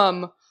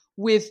room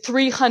with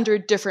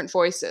 300 different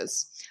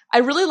voices. I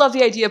really love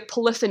the idea of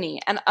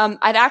polyphony. And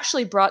I'd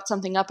actually brought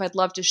something up I'd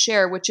love to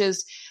share, which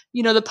is,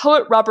 the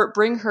poet Robert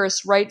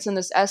Bringhurst writes in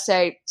this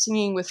essay,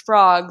 Singing with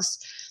Frogs,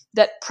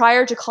 that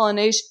prior to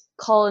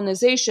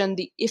colonization,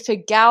 the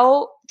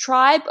Ifugao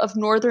tribe of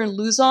northern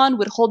Luzon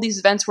would hold these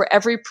events where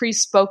every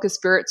priest spoke a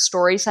spirit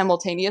story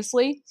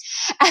simultaneously.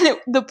 And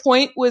the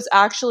point was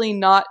actually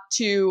not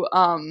to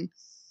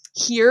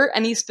hear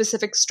any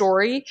specific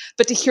story,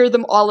 but to hear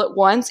them all at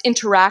once,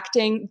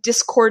 interacting,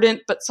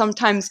 discordant, but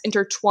sometimes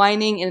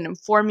intertwining and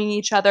informing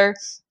each other.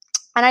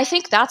 And I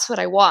think that's what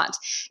I want.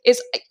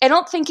 I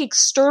don't think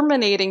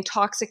exterminating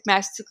toxic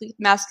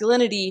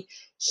masculinity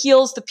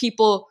heals the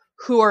people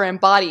who are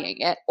embodying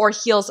it or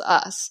heals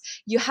us.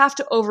 You have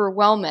to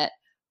overwhelm it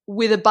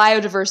with a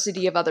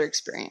biodiversity of other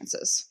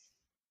experiences.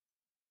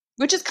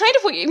 which is kind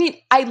of what you mean.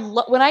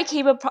 When I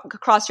came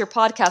across your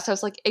podcast, I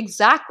was like,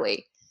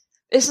 exactly.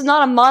 This is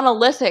not a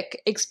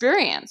monolithic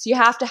experience. You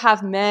have to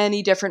have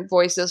many different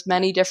voices,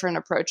 many different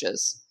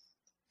approaches.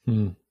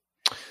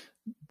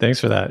 Thanks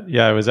for that.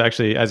 Yeah, I was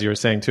actually, as you were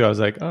saying too, I was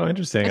like, oh,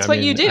 interesting. That's what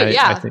you do.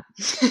 Yeah. I think,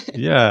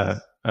 yeah,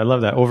 I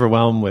love that.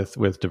 Overwhelm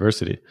with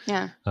diversity.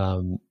 Yeah.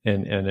 And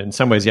in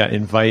some ways, yeah,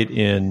 invite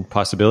in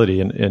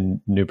possibility and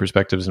new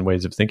perspectives and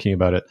ways of thinking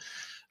about it,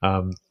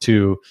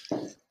 to,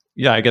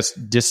 yeah, I guess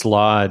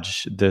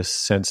dislodge this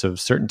sense of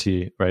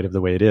certainty, right, of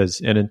the way it is.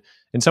 And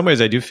in some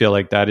ways, I do feel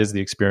like that is the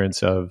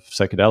experience of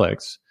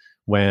psychedelics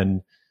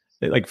when,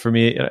 like for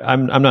me,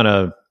 I'm not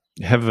a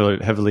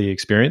heavily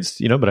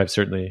experienced, but I've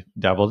certainly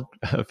dabbled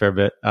a fair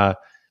bit.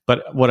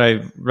 But what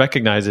I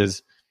recognize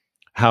is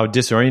how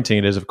disorienting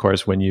it is, of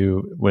course, when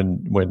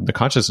the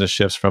consciousness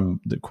shifts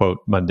from the quote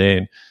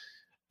mundane,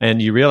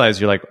 and you realize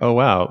you're like, oh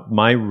wow,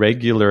 my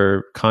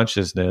regular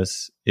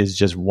consciousness is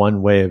just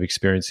one way of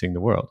experiencing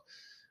the world,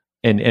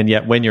 and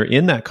yet when you're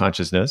in that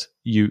consciousness,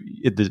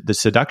 the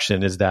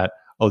seduction is that,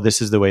 oh,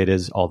 this is the way it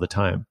is all the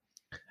time,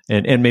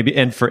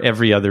 and for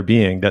every other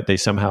being, that they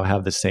somehow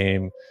have the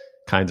same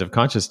kinds of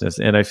consciousness.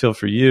 And I feel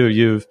for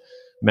you've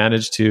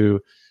managed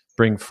to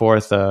bring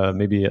forth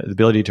maybe the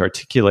ability to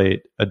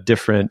articulate a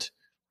different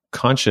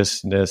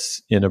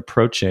consciousness in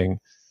approaching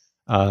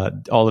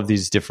all of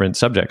these different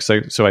subjects.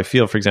 So I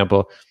feel, for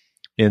example,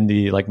 in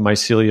the like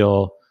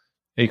mycelial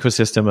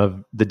ecosystem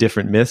of the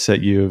different myths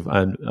that you've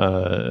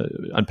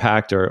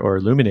unpacked or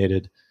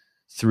illuminated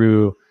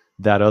through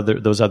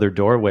those other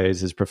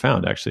doorways is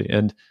profound, actually.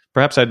 And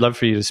perhaps I'd love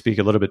for you to speak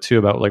a little bit too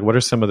about like what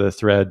are some of the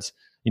threads.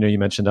 You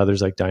mentioned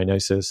others like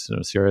Dionysus and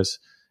Osiris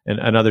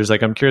and others.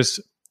 Like, I'm curious,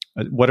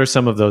 what are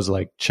some of those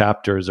like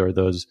chapters or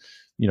those,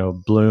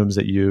 blooms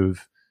that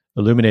you've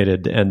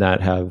illuminated and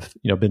that have,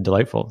 been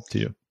delightful to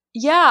you?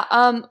 Yeah.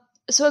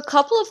 So a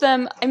couple of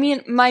them,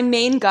 my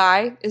main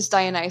guy is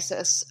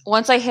Dionysus.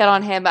 Once I hit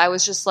on him, I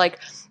was just like,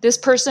 this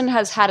person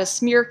has had a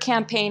smear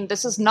campaign.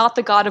 This is not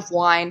the god of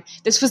wine.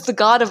 This was the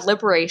god of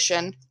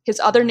liberation.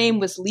 His other name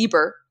was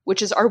Liber,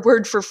 which is our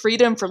word for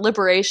freedom, for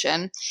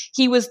liberation.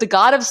 He was the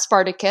god of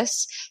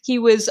Spartacus. He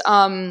was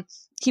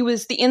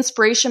the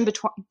inspiration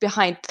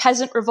behind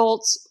peasant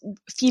revolts,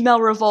 female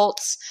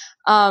revolts.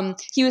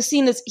 He was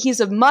seen as, he's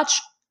a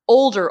much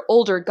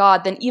older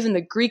god than even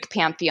the Greek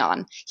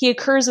pantheon. He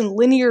occurs in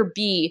Linear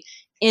B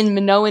in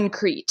Minoan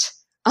Crete.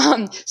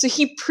 So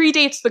he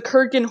predates the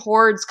Kurgan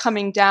hordes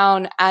coming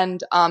down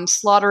and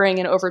slaughtering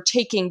and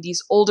overtaking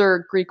these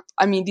older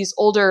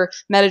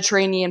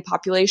Mediterranean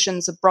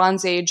populations of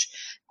Bronze Age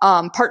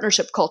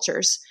partnership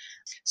cultures.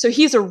 So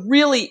he's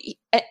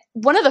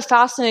one of the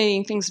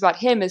fascinating things about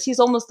him is he's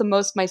almost the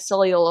most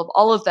mycelial of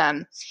all of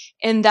them,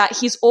 in that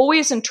he's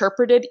always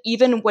interpreted,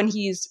 even when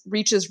he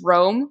reaches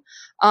Rome,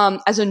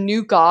 as a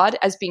new god,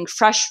 as being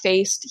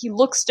fresh-faced. He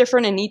looks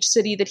different in each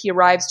city that he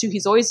arrives to.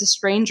 He's always a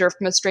stranger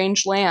from a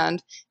strange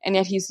land, and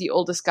yet he's the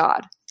oldest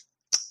god.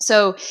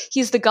 So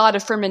he's the god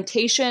of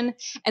fermentation.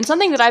 And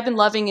something that I've been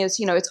loving is,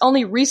 it's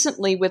only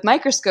recently with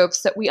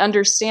microscopes that we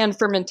understand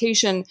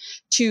fermentation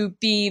to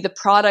be the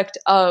product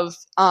of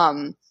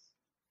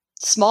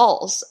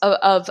smalls,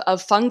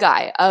 of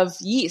fungi, of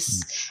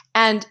yeast.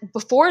 And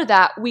before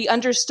that, we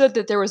understood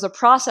that there was a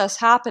process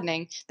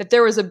happening, that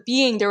there was a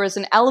being, there was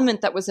an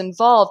element that was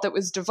involved that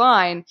was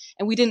divine,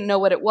 and we didn't know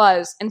what it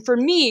was. And for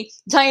me,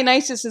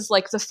 Dionysus is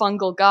like the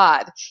fungal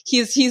god.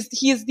 He's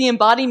the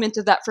embodiment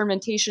of that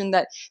fermentation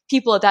that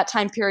people at that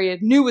time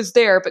period knew was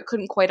there but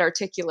couldn't quite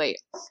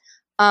articulate.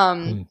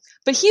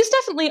 But he's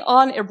definitely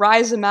on a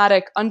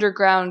rhizomatic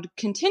underground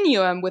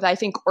continuum with, I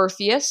think,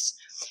 Orpheus.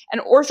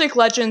 And Orphic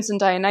legends and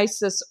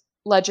Dionysus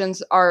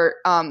legends are,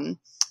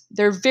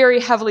 they're very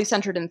heavily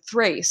centered in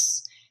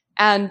Thrace.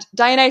 And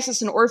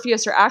Dionysus and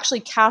Orpheus are actually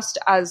cast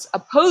as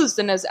opposed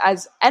and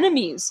as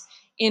enemies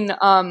in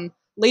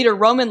later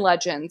Roman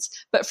legends.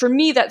 But for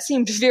me, that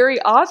seemed very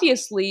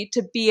obviously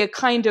to be a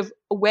kind of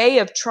way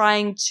of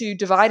trying to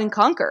divide and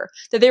conquer,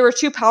 that they were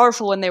too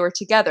powerful when they were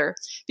together.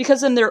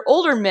 Because in their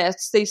older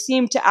myths, they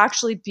seem to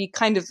actually be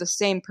kind of the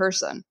same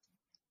person,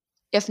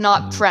 if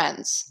not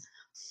friends.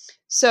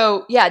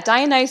 So yeah,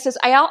 Dionysus,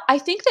 I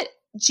think that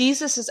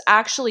Jesus is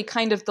actually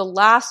kind of the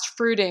last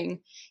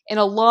fruiting in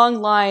a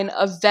long line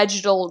of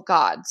vegetal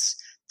gods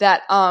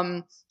that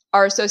are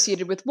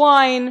associated with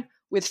wine,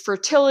 with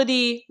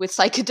fertility, with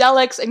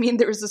psychedelics.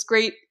 There was this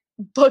great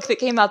book that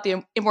came out,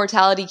 The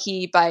Immortality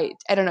Key, by,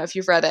 I don't know if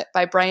you've read it,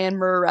 by Brian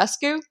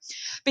Murarescu.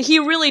 But he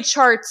really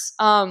charts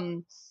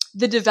the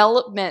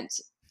development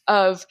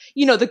of,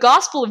 the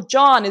Gospel of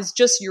John is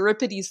just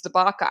Euripides the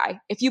Bacchae.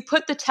 If you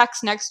put the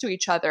texts next to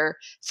each other,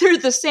 they're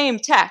the same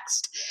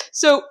text.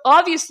 So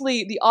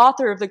obviously the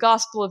author of the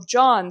Gospel of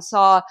John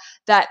saw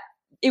that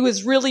it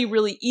was really,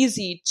 really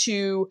easy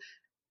to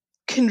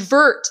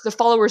convert the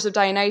followers of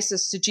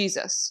Dionysus to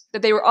Jesus,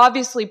 that they were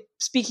obviously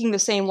speaking the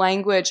same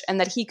language and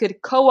that he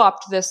could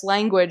co-opt this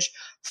language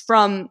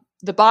from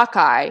the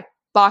Bacchae,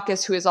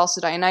 Bacchus, who is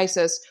also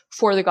Dionysus,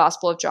 for the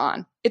Gospel of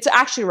John. It's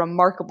actually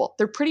remarkable.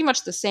 They're pretty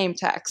much the same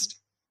text.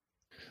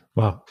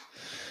 Wow.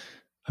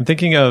 I'm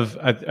thinking of,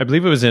 I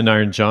believe it was in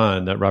Iron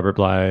John that Robert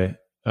Bly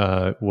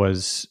I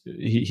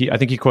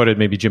think he quoted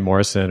maybe Jim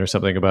Morrison or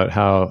something about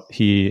how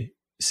he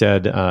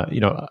said,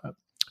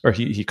 or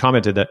he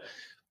commented that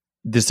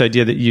this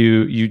idea that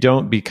you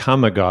don't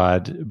become a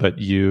god, but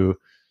you,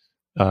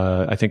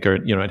 I think, are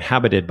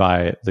inhabited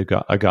by a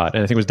god,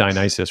 and I think it was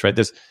Dionysus, right?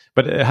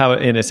 But how,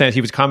 in a sense,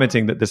 he was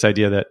commenting that this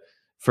idea that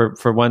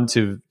for one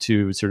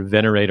to sort of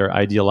venerate or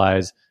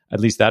idealize at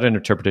least that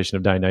interpretation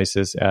of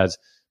Dionysus as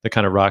the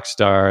kind of rock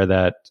star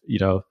that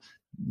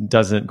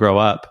doesn't grow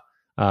up,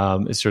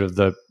 is sort of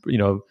the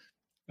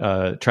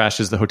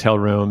trashes the hotel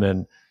room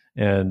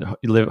and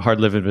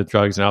hard living with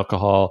drugs and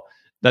alcohol.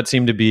 That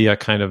seemed to be a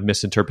kind of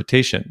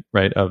misinterpretation,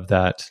 right, of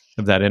that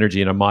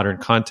energy in a modern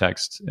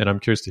context. And I'm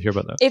curious to hear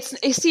about that.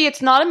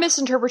 It's not a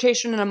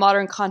misinterpretation in a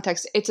modern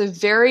context. It's a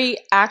very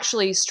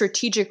actually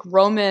strategic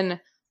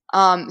Roman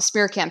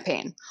smear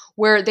campaign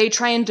where they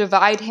try and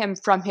divide him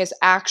from his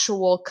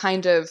actual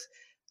kind of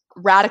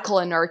radical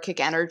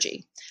anarchic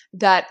energy.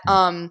 That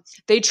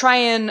they try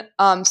and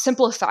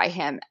simplify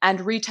him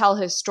and retell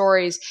his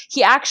stories.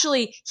 He's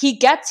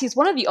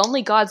one of the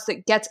only gods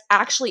that gets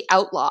actually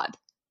outlawed.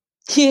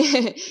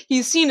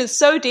 He's seen as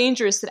so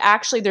dangerous that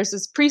actually there's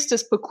this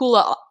priestess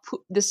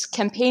this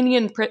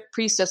Campanian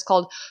priestess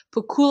called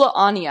Pacula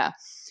Ania,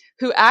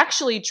 who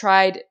actually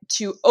tried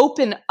to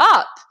open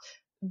up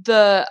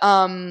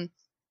the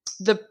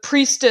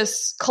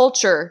priestess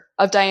culture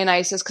of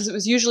Dionysus, because it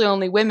was usually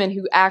only women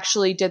who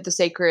actually did the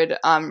sacred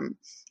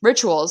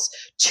rituals,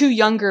 to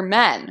younger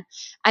men.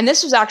 And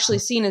this was actually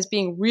seen as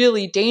being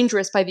really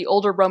dangerous by the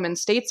older Roman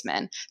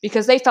statesmen,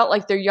 because they felt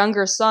like their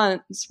younger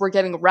sons were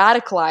getting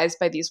radicalized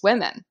by these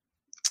women.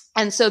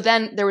 And so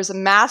then there was a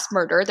mass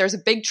murder. There was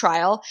a big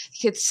trial.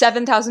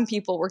 7,000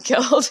 people were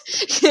killed,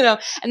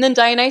 and then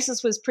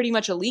Dionysus was pretty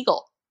much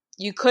illegal.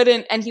 You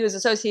couldn't, and he was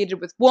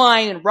associated with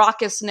wine and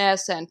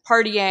raucousness and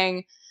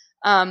partying.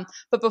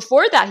 But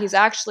before that, he's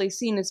actually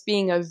seen as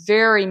being a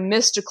very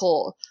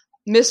mystical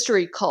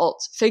mystery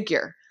cult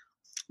figure,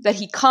 that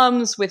he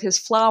comes with his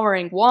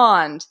flowering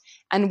wand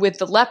and with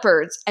the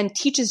leopards and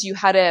teaches you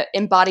how to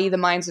embody the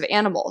minds of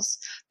animals.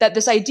 That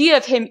this idea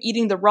of him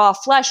eating the raw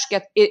flesh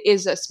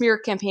is a smear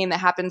campaign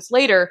that happens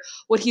later.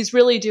 What he's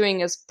really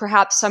doing is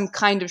perhaps some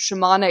kind of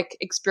shamanic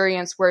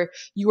experience where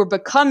you are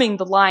becoming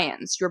the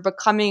lions, you're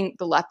becoming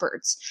the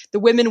leopards. The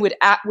women would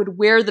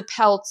wear the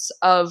pelts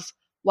of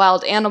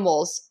wild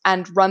animals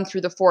and run through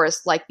the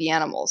forest like the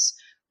animals,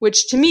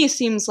 which to me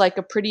seems like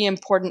a pretty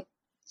important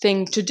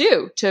thing to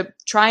do, to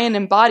try and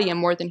embody a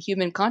more than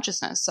human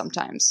consciousness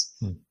sometimes.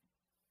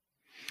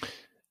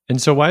 And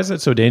so why is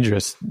it so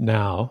dangerous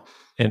now?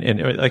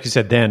 And like you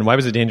said, then, why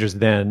was it dangerous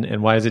then?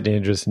 And why is it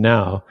dangerous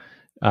now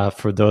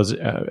for those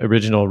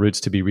original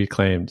roots to be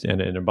reclaimed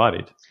and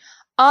embodied?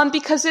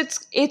 Because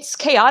it's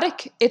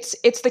chaotic.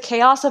 It's the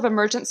chaos of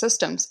emergent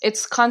systems.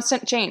 It's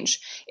constant change.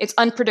 It's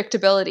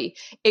unpredictability.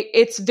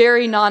 It's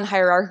very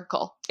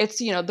non-hierarchical. It's,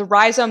 the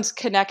rhizomes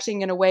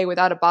connecting in a way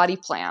without a body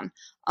plan.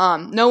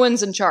 No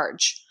one's in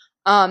charge.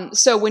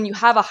 So when you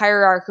have a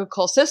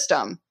hierarchical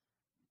system,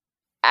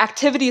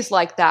 activities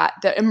like that,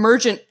 the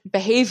emergent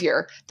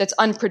behavior that's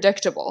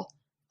unpredictable,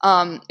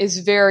 is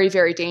very,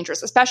 very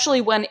dangerous,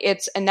 especially when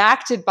it's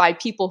enacted by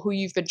people who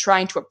you've been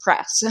trying to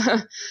oppress,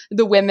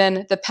 the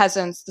women, the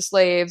peasants, the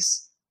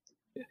slaves.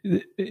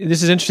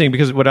 This is interesting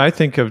because what I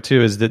think of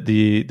too is that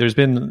there's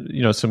been,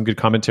 some good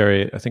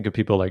commentary, I think, of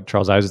people like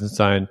Charles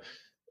Eisenstein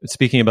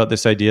speaking about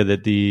this idea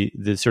that the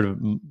sort of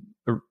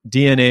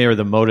DNA or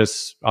the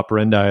modus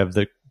operandi of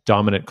the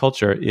dominant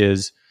culture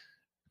is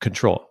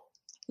control.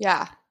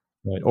 Yeah.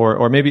 Right.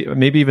 Or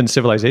maybe even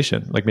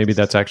civilization. Like maybe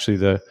that's actually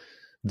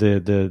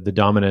the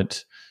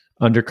dominant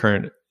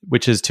undercurrent,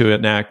 which is to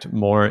enact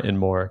more and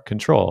more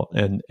control,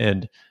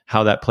 and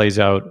how that plays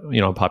out,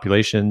 in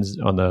populations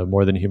on the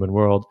more than human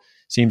world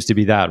seems to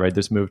be that, right?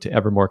 This move to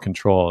ever more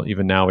control.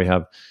 Even now we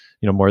have,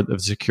 more of a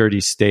security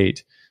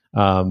state,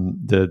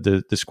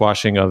 the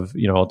squashing of,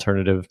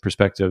 alternative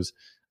perspectives.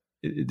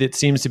 It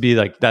seems to be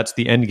like that's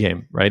the end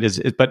game, right?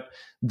 But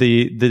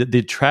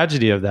the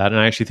tragedy of that, and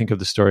I actually think of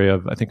the story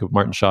of, I think of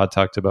Martin Shaw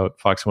talked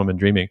about Fox Woman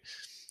Dreaming,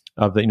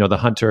 of the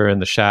hunter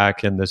and the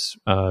shack, and this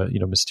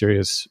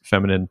mysterious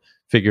feminine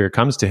figure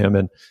comes to him,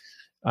 and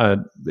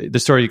the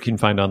story you can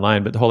find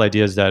online. But the whole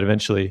idea is that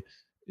eventually,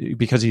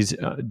 because he's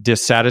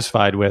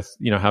dissatisfied with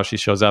how she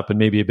shows up and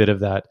maybe a bit of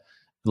that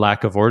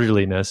lack of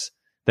orderliness,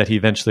 that he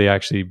eventually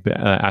actually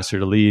asks her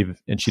to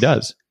leave, and she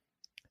does.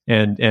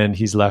 And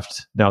he's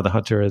left now. The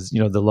hunter is,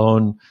 the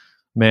lone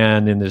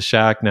man in the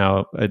shack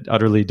now,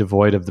 utterly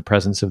devoid of the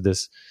presence of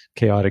this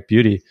chaotic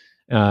beauty,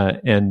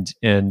 and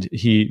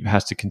he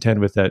has to contend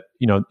with that.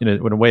 In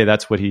a way,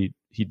 that's what he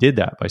did,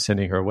 that by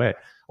sending her away,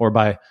 or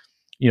by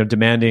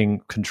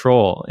demanding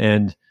control.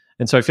 And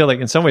so I feel like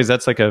in some ways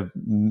that's like a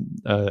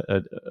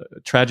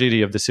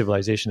tragedy of the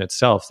civilization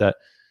itself, that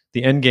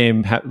the end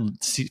game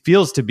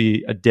feels to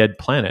be a dead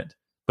planet,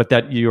 but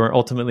that you are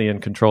ultimately in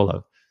control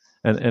of.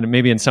 And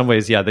maybe in some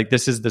ways, like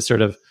this is the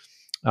sort of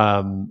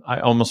I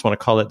almost want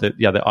to call it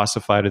the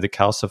ossified or the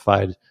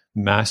calcified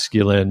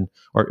masculine,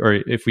 or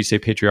if we say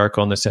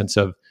patriarchal, in the sense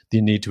of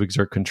the need to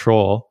exert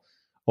control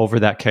over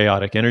that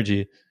chaotic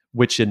energy,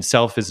 which in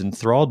self is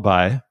enthralled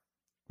by,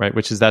 right?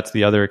 That's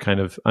the other kind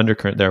of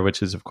undercurrent there,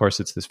 which is, of course,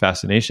 it's this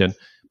fascination,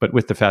 but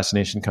with the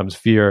fascination comes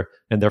fear,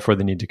 and therefore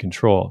the need to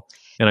control.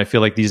 And I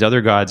feel like these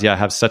other gods,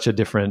 have such a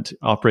different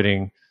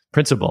operating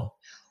principle.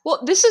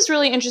 Well, this is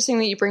really interesting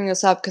that you bring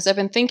this up, because I've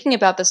been thinking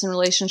about this in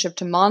relationship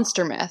to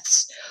monster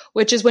myths,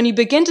 which is when you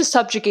begin to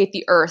subjugate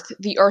the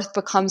earth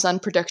becomes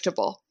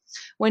unpredictable.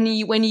 When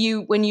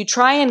you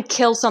try and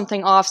kill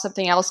something off,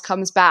 something else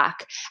comes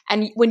back.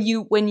 And when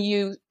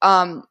you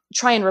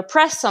try and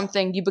repress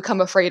something, you become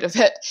afraid of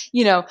it.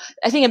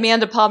 I think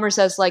Amanda Palmer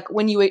says, like,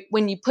 when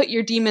you put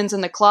your demons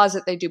in the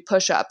closet, they do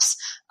push-ups,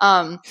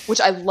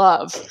 which I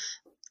love.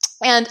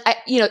 And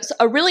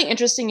a really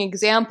interesting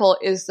example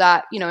is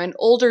that, in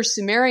older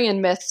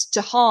Sumerian myths,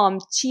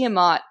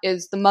 Tiamat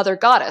is the mother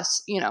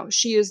goddess.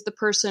 She is the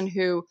person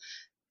who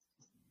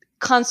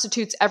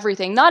constitutes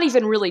everything, not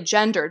even really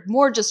gendered,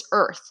 more just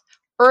earth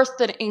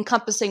that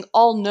encompassing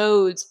all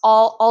nodes,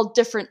 all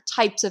different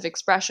types of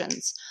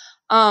expressions.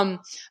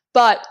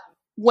 But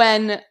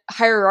when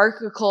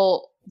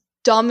hierarchical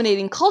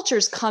dominating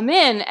cultures come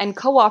in and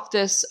co-opt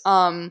this,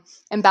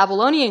 in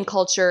Babylonian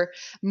culture,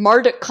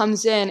 Marduk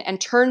comes in and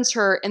turns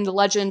her, in the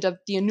legend of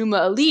the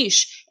Enuma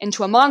Elish,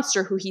 into a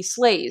monster who he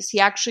slays. He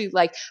actually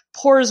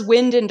pours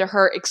wind into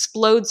her,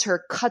 explodes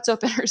her, cuts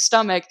open her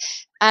stomach,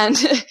 and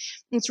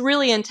it's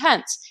really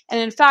intense.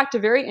 And in fact, a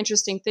very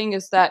interesting thing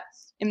is that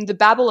in the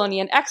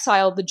Babylonian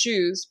exile, the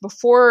Jews,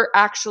 before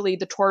actually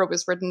the Torah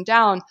was written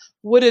down,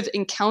 would have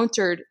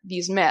encountered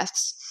these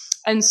myths.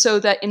 And so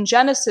that in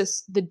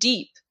Genesis, the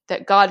deep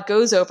that God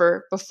goes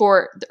over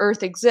before the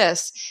earth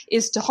exists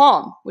is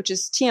Tehom, which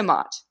is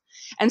Tiamat.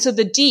 And so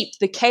the deep,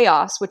 the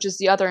chaos, which is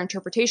the other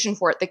interpretation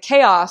for it, the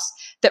chaos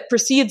that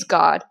precedes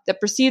God, that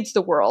precedes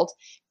the world,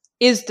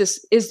 is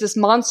this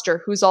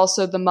monster who's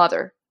also the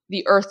mother,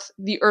 the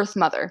earth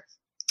mother.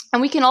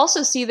 And we can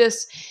also see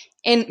this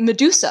in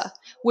Medusa,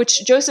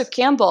 which Joseph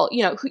Campbell,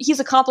 he's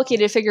a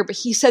complicated figure, but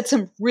he said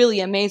some really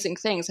amazing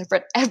things. I've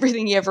read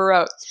everything he ever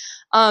wrote.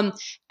 And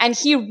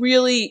he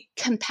really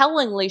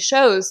compellingly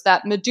shows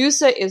that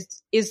Medusa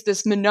is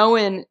this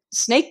Minoan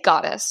snake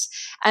goddess,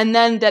 and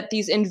then that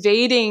these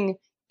invading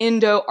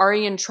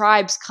Indo-Aryan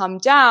tribes come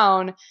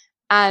down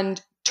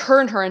and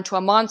turn her into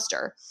a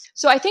monster.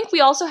 So I think we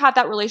also have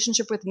that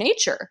relationship with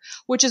nature,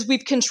 which is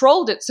we've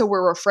controlled it, so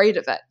we're afraid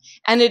of it.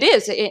 And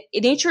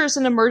nature is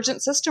an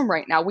emergent system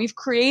right now. We've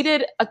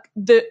created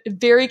the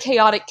very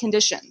chaotic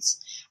conditions.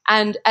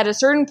 And at a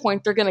certain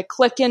point, they're going to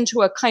click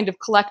into a kind of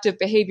collective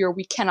behavior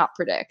we cannot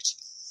predict.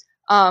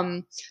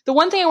 The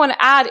one thing I want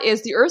to add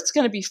is the Earth's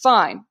going to be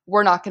fine.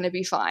 We're not going to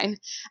be fine.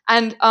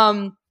 And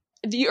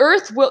the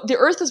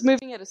Earth is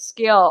moving at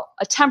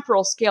a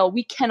temporal scale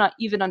we cannot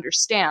even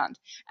understand.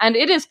 And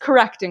it is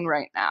correcting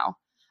right now.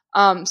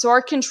 So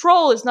our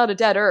control is not a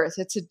dead Earth.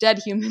 It's a dead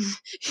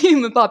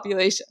human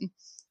population.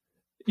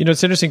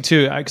 It's interesting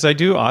too, because I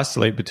do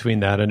oscillate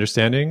between that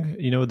understanding,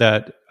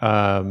 that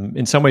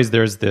in some ways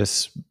there's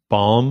this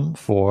balm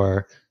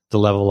for the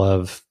level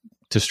of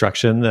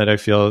destruction that I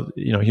feel,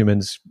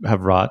 humans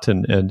have wrought,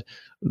 and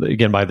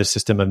again, by the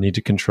system of need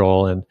to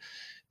control and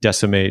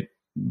decimate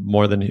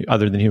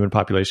other than human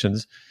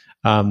populations.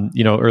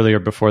 Earlier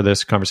before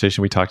this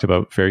conversation, we talked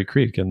about Fairy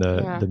Creek and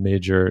the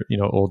major,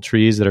 old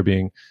trees that are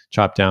being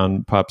chopped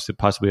down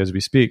possibly as we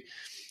speak.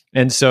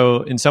 And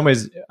so in some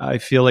ways, I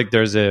feel like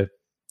there's a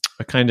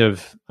kind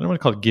of, I don't want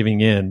to call it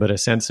giving in, but a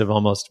sense of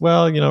almost,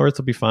 Earth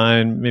will be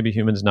fine, maybe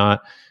humans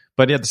not.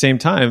 But at the same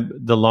time,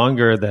 the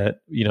longer that,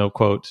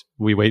 quote,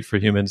 we wait for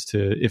humans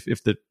to,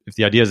 if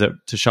the idea is that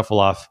to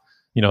shuffle off,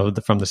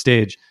 from the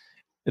stage,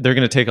 they're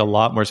going to take a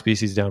lot more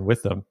species down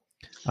with them.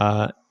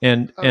 I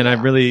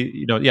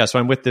really, so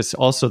I'm with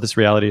this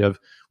reality of,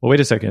 well, wait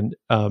a second,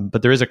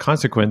 but there is a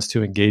consequence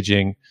to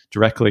engaging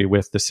directly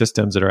with the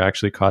systems that are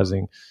actually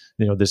causing,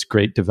 this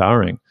great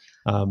devouring.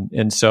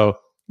 And so,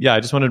 I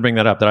just wanted to bring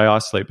that up, that I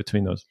oscillate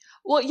between those.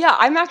 Well, yeah,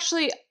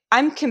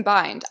 I'm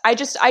combined. I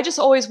just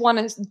always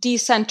want to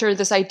decenter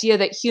this idea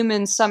that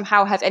humans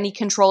somehow have any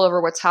control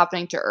over what's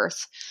happening to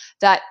Earth,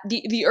 that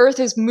the Earth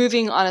is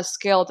moving on a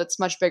scale that's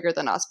much bigger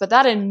than us, but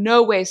that in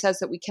no way says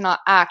that we cannot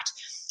act.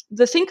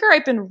 The thinker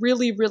I've been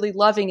really, really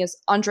loving is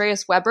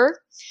Andreas Weber,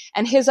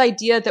 and his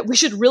idea that we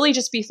should really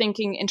just be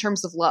thinking in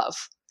terms of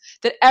love,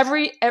 that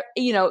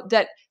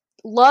that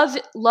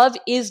love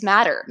is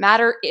matter.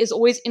 Matter is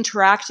always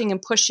interacting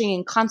and pushing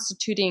and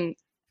constituting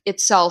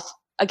itself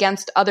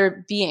against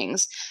other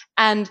beings.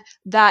 And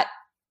that,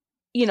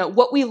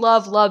 what we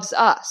love loves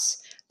us.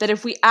 That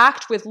if we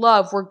act with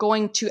love, we're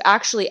going to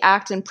actually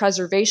act in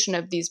preservation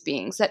of these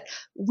beings. That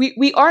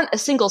we aren't a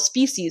single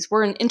species.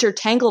 We're an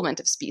intertanglement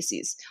of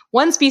species.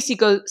 One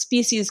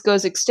species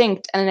goes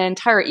extinct and an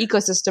entire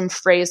ecosystem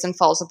frays and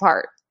falls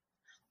apart.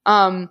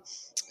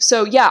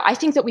 So I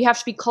think that we have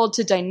to be called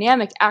to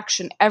dynamic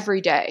action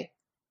every day.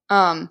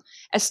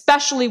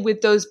 especially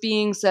with those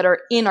beings that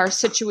are in our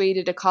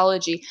situated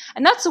ecology.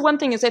 And that's the one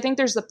thing, is I think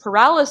there's the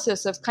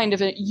paralysis of kind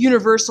of a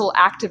universal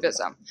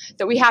activism,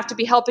 that we have to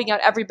be helping out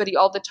everybody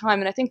all the time.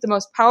 And I think the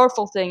most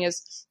powerful thing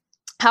is,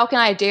 how can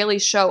I daily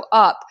show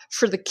up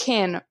for the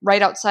kin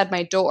right outside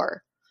my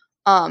door?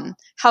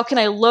 How can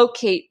I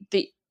locate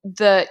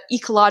the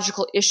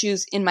ecological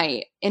issues in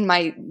my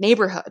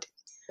neighborhood?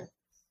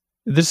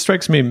 This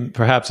strikes me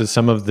perhaps as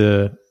some of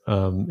the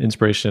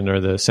inspiration or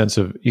the sense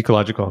of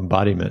ecological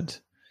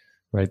embodiment,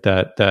 right?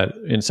 That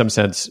in some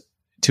sense,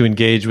 to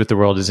engage with the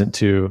world isn't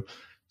to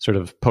sort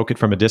of poke it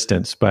from a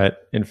distance,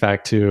 but in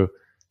fact to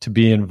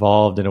be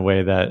involved in a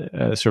way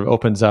that sort of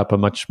opens up a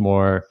much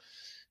more,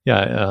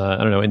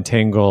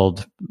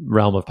 entangled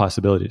realm of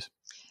possibilities.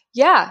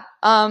 Yeah.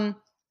 I've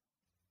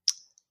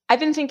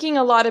been thinking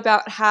a lot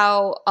about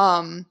how,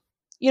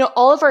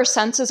 all of our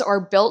senses are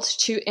built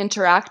to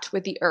interact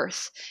with the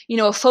earth.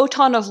 A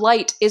photon of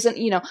light isn't,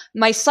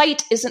 my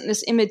sight isn't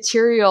this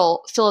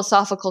immaterial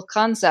philosophical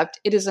concept.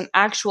 It is an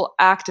actual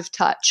act of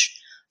touch.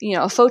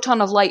 A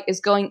photon of light is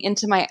going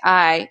into my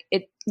eye.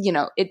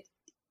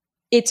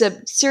 It's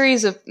a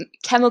series of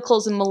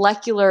chemicals and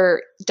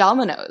molecular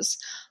dominoes.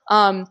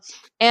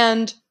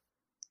 And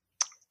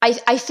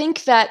I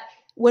think that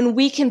when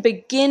we can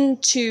begin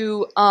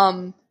to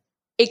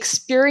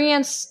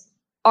experience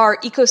our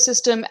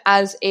ecosystem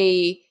as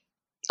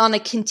on a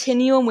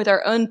continuum with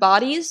our own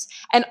bodies,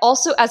 and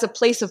also as a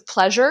place of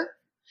pleasure.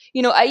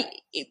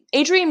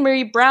 Adrienne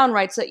Marie Brown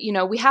writes that,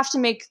 we have to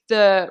make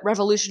the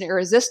revolution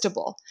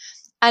irresistible.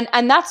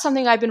 And that's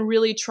something I've been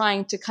really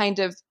trying to kind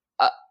of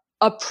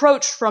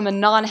approach from a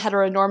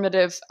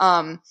non-heteronormative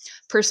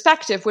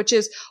perspective, which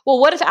is, well,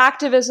 what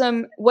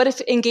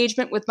if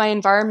engagement with my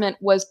environment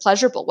was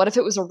pleasurable? What if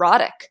it was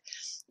erotic?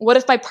 What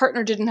if my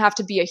partner didn't have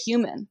to be a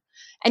human?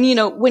 And,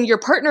 when your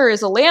partner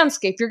is a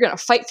landscape, you're going to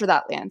fight for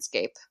that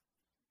landscape.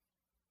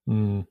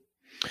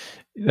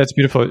 That's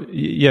beautiful.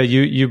 Yeah,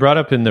 you brought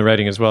up in the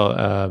writing as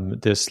well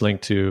this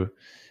link to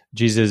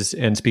Jesus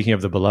and speaking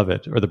of the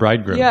beloved, or the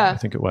bridegroom, I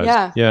think it was.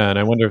 Yeah, and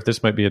I wonder if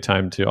this might be a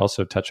time to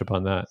also touch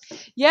upon that.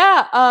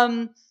 Yeah.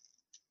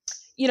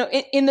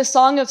 In the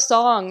Song of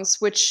Songs,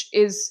 which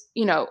is,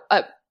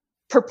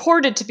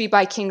 purported to be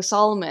by King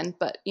Solomon,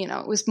 but,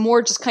 it was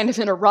more just kind of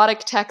an erotic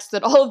text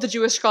that all of the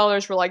Jewish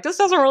scholars were like, this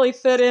doesn't really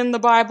fit in the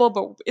Bible,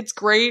 but it's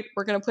great.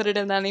 We're going to put it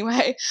in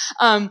anyway.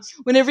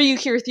 Whenever you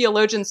hear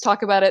theologians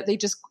talk about it, they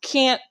just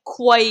can't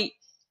quite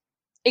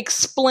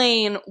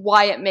explain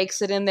why it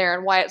makes it in there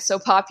and why it's so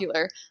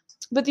popular.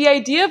 But the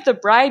idea of the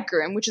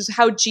bridegroom, which is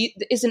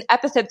is an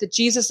epithet that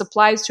Jesus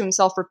applies to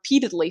himself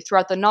repeatedly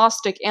throughout the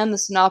Gnostic and the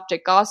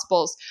Synoptic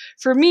Gospels,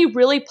 for me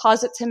really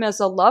posits him as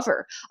a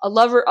lover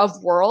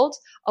of world,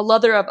 a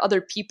lover of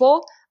other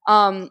people,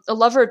 a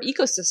lover of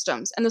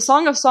ecosystems. And the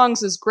Song of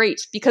Songs is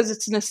great because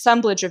it's an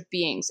assemblage of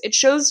beings. It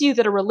shows you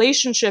that a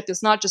relationship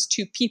is not just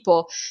two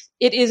people.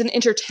 It is an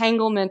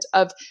intertanglement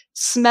of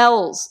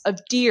smells, of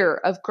deer,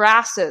 of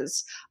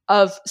grasses,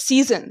 of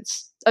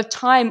seasons, of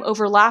time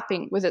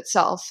overlapping with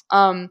itself.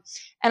 And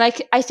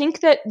I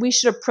think that we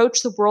should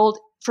approach the world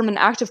from an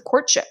act of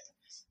courtship.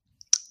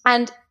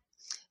 And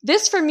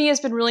this for me has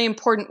been really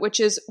important,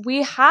 which is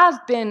we have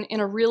been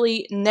in a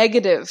really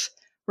negative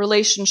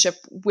relationship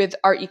with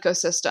our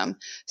ecosystem.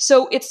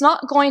 So it's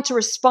not going to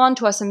respond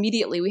to us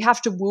immediately. We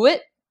have to woo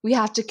it. We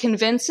have to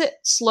convince it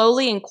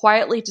slowly and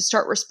quietly to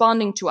start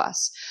responding to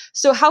us.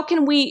 So how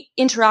can we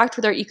interact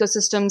with our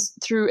ecosystems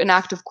through an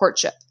act of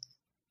courtship?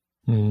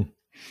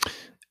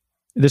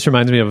 This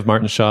reminds me of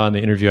Martin Shaw in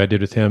the interview I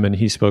did with him, and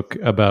he spoke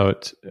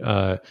about,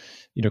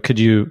 could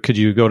you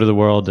go to the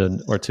world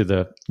or to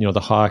the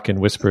hawk and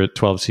whisper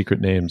 12 secret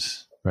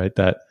names, right?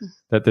 That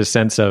the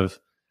sense of,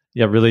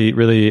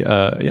 really,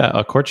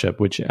 a courtship,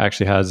 which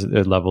actually has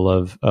a level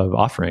of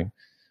offering,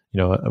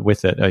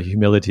 with it, a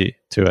humility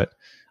to it,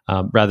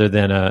 rather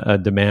than a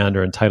demand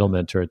or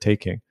entitlement or a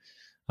taking.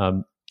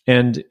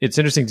 And it's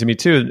interesting to me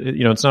too,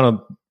 it's not a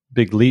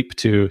big leap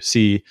to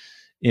see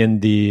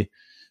in the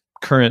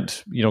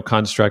current,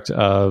 construct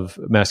of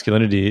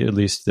masculinity, at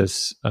least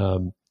this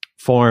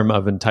form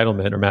of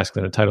entitlement or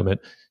masculine entitlement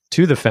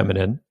to the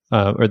feminine,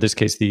 or in this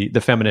case, the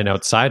feminine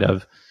outside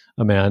of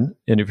a man.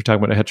 And if you're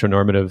talking about a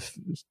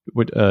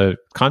heteronormative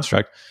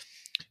construct,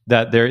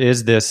 that there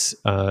is this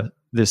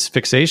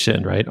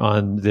fixation, right,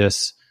 on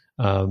this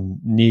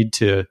need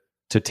to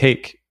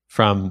take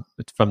from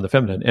the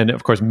feminine. And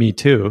of course, Me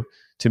Too,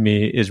 to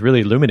me, is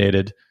really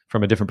illuminated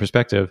from a different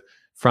perspective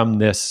from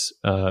this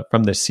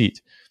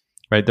seat.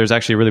 Right, there's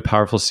actually a really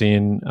powerful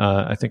scene.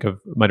 I think I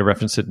might have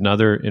referenced it in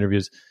other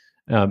interviews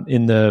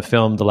in the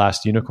film *The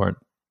Last Unicorn*,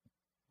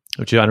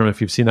 which I don't know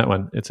if you've seen that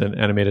one. It's an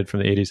animated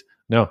from the '80s.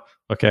 No,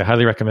 okay, I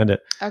highly recommend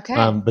it. Okay,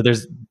 but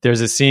there's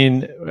a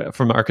scene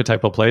from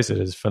Archetypal Place. It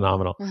is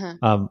phenomenal.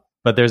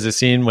 But there's a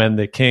scene when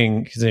the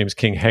king, his name is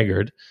King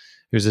Haggard,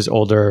 who's this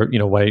older,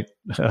 white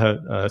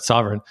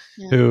sovereign,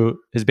 who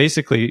has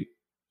basically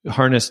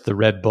harnessed the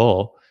Red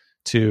Bull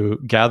to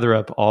gather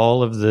up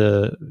all of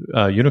the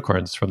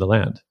unicorns from the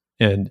land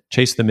and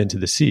chase them into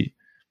the sea.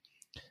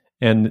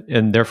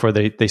 and therefore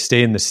they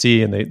stay in the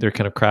sea, and they're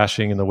kind of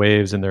crashing in the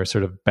waves, and they're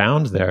sort of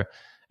bound there.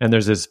 And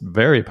there's this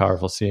very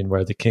powerful scene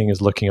where the king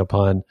is looking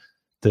upon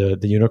the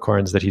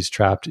unicorns that he's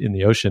trapped in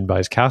the ocean by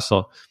his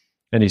castle,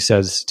 and he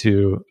says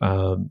to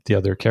the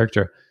other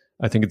character,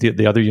 I think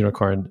the other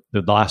unicorn,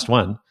 the last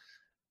one,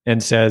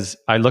 and says,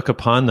 "I look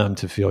upon them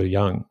to feel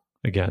young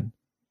again."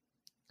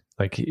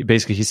 Like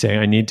he's saying,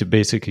 I need to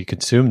basically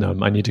consume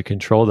them. I need to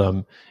control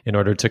them in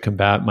order to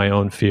combat my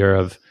own fear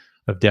of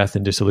death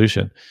and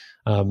dissolution.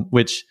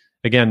 Which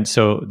again,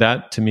 so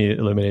that to me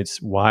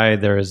illuminates why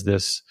there is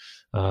this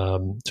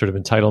sort of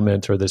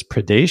entitlement or this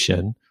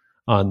predation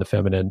on the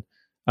feminine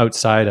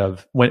outside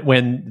of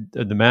when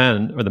the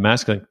man or the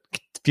masculine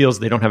feels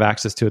they don't have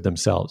access to it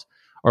themselves,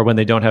 or when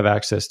they don't have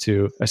access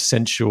to a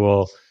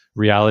sensual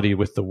reality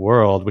with the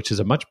world, which is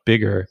a much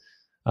bigger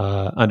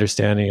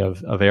understanding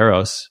of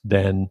eros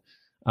than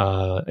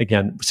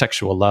again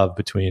sexual love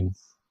between,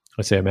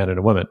 let's say, a man and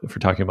a woman, if we're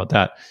talking about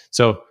that.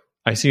 So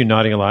I see you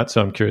nodding a lot, so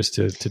I'm curious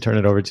to turn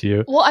it over to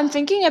you. Well, I'm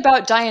thinking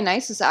about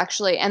Dionysus,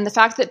 actually, and the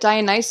fact that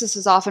Dionysus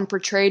is often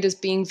portrayed as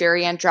being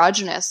very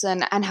androgynous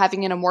and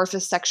having an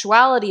amorphous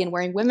sexuality and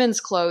wearing women's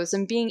clothes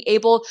and being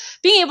able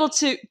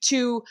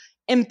to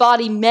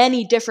embody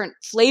many different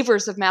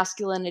flavors of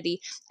masculinity.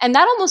 And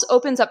that almost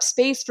opens up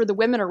space for the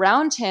women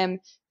around him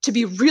to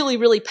be really,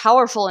 really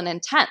powerful and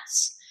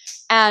intense.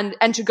 And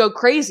to go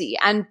crazy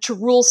and to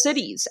rule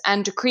cities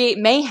and to create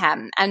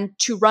mayhem and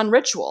to run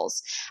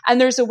rituals.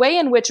 And there's a way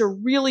in which a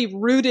really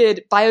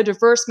rooted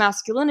biodiverse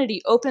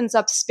masculinity opens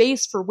up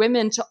space for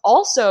women to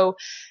also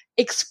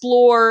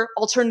explore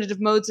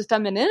alternative modes of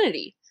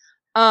femininity.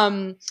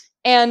 And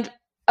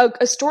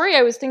a story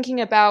I was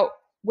thinking about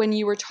when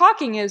you were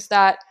talking is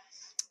that,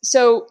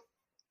 so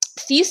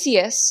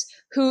Theseus,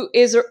 who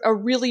is a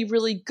really,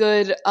 really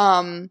good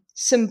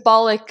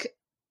symbolic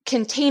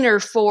container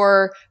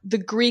for the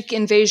Greek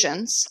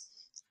invasions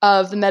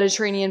of the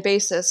Mediterranean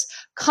basin,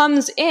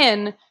 comes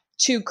in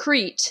to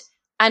Crete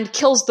and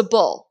kills the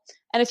bull.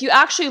 And if you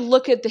actually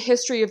look at the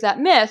history of that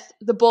myth,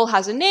 the bull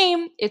has a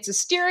name, it's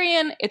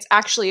Asterion, it's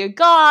actually a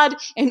god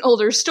in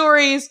older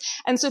stories.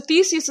 And so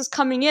Theseus is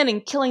coming in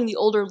and killing the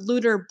older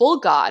lunar bull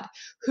god,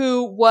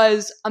 who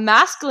was a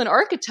masculine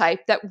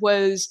archetype that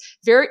was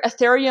very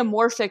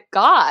ethereomorphic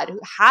god,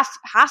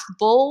 half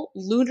bull,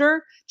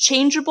 lunar,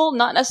 changeable,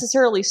 not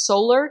necessarily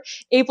solar,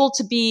 able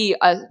to be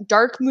a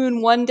dark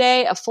moon one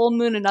day, a full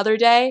moon another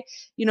day.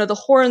 You know, the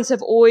horns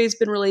have always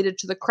been related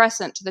to the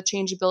crescent, to the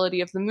changeability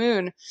of the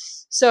moon.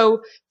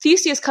 So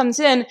Theseus comes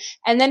in,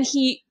 and then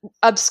he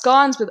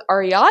absconds with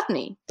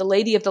Ariadne, the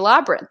lady of the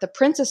labyrinth, the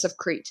princess of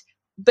Crete.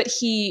 But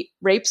he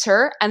rapes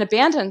her and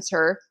abandons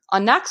her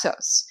on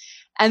Naxos.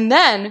 And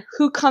then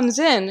who comes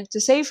in to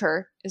save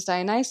her is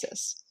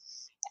Dionysus.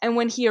 And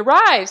when he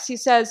arrives, he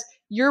says,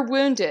 "You're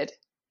wounded,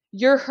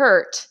 you're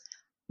hurt,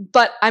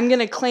 but I'm going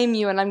to claim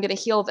you and I'm going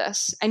to heal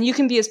this. And you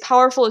can be as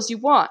powerful as you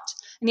want."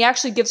 And he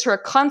actually gives her a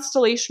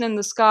constellation in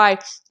the sky,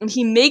 and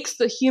he makes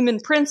the human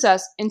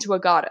princess into a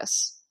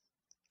goddess.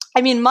 I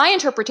mean, my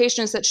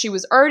interpretation is that she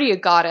was already a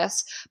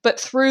goddess, but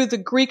through the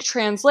Greek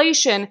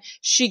translation,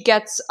 she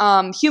gets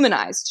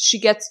humanized. She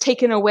gets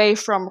taken away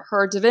from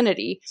her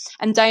divinity,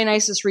 and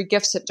Dionysus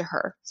regifts it to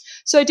her.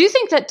 So I do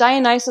think that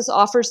Dionysus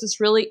offers this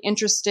really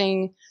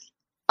interesting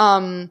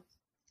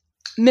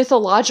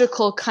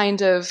mythological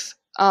kind of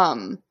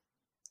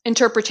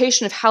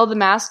interpretation of how the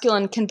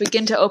masculine can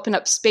begin to open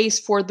up space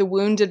for the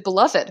wounded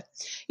beloved.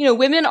 You know,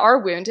 women are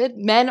wounded,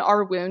 men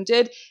are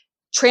wounded,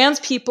 trans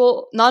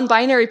people,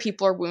 non-binary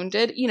people are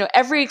wounded. You know,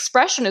 every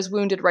expression is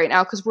wounded right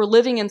now because we're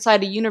living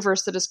inside a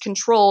universe that is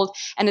controlled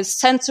and is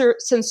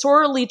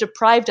sensorially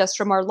deprived us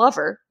from our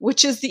lover,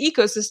 which is the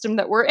ecosystem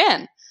that we're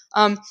in.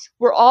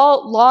 We're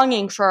all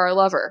longing for our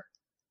lover.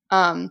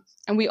 And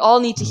we all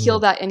need to heal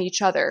that in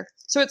each other.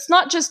 So it's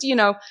not just, you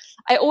know,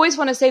 I always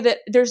want to say that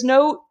there's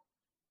no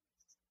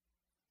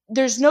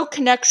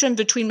connection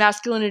between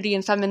masculinity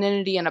and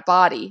femininity in a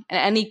body and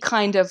any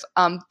kind of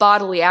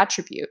bodily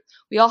attribute.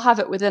 We all have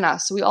it within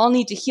us. So we all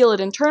need to heal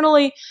it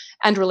internally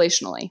and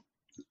relationally.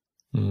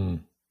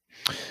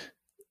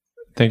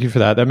 Thank you for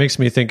that. That makes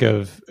me think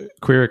of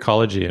queer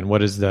ecology and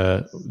what is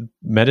the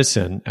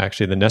medicine,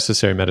 actually the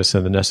necessary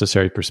medicine, the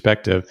necessary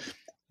perspective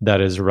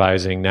that is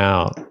rising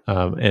now.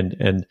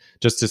 And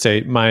just to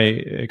say, my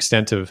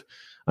extent of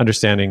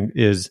understanding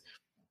is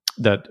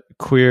that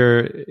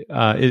queer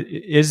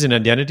is an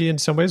identity in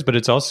some ways, but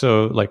it's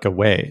also like a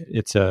way.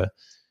 It's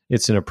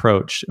an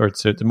approach, or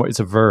it's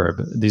a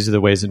verb. These are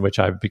the ways in which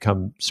I've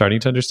become starting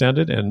to understand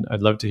it, and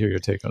I'd love to hear your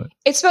take on it.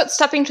 It's about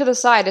stepping to the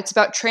side. It's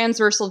about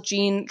transversal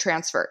gene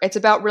transfer. It's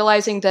about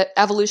realizing that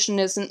evolution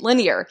isn't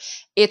linear.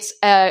 It's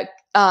a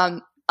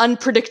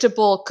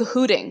unpredictable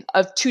cahooting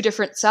of two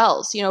different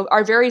cells. You know,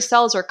 our very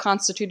cells are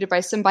constituted by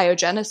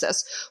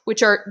symbiogenesis,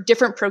 which are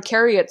different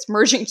prokaryotes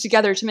merging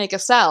together to make a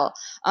cell.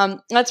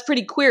 That's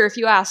pretty queer if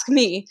you ask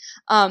me.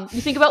 You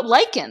think about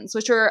lichens,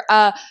 which are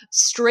a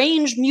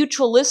strange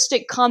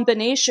mutualistic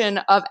combination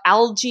of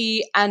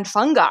algae and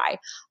fungi.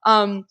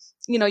 You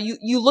know,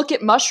 you look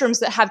at mushrooms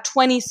that have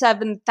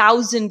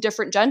 27,000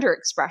 different gender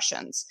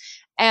expressions.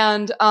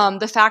 and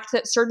the fact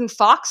that certain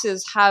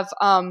foxes have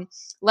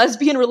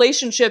lesbian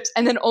relationships,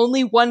 and then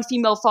only one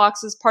female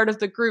fox as part of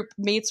the group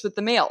mates with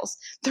the males.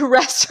 The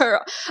rest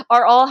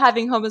are all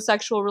having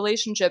homosexual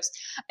relationships.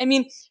 I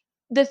mean,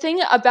 the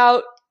thing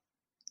about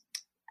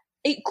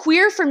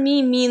queer for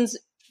me means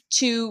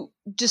to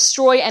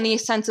destroy any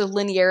sense of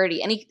linearity,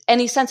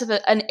 any sense of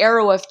an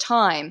arrow of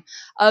time,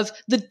 of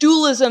the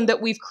dualism that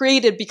we've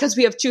created because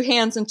we have two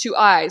hands and two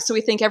eyes, so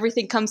we think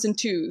everything comes in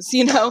twos.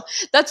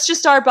 That's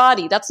just our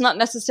body. That's not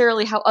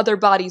necessarily how other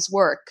bodies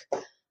work.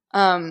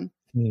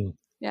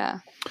 Yeah.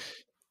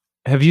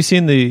 Have you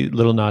seen the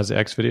Lil Nas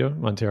X video,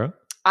 Montero?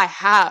 I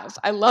have.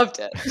 I loved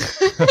it.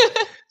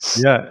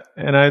 Yeah.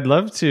 And I'd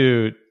love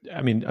to,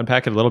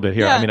 unpack it a little bit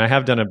here. Yeah. I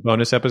have done a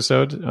bonus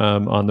episode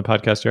on the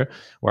podcast here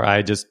where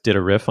I just did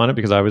a riff on it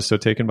because I was so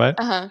taken by it.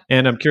 Uh-huh.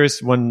 And I'm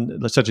curious, one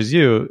such as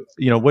you,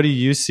 what do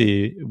you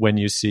see when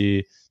you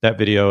see that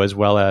video, as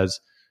well as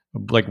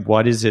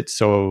what is it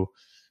so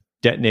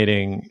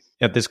detonating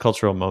at this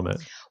cultural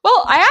moment?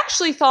 Well, I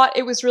actually thought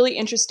it was really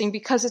interesting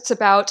because it's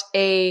about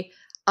a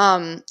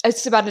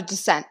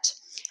descent.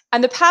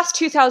 And the past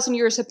 2,000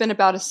 years have been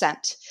about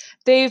ascent.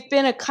 They've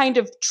been a kind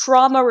of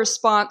trauma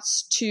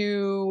response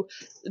to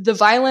the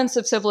violence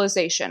of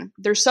civilization.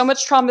 There's so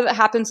much trauma that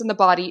happens in the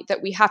body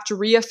that we have to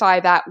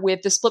reify that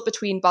with the split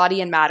between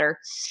body and matter.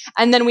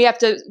 And then we have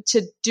to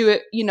do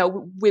it,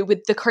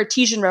 with the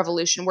Cartesian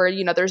revolution where,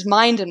 there's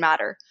mind and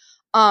matter.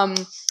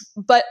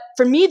 But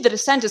for me, the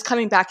descent is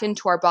coming back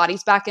into our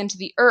bodies, back into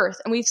the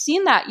earth. And we've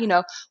seen that,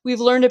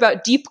 we've learned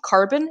about deep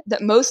carbon,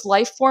 that most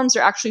life forms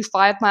are actually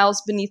 5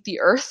 miles beneath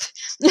the earth.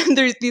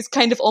 There's these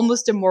kind of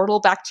almost immortal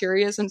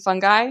bacteria and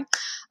fungi.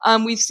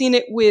 We've seen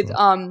it with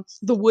the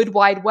wood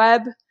wide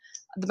web,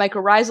 the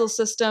mycorrhizal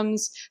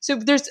systems. So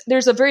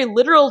there's a very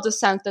literal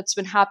descent that's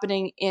been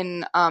happening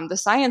in the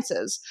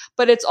sciences,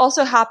 but it's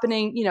also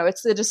happening,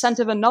 it's the descent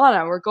of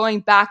Anana. We're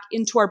going back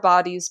into our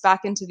bodies,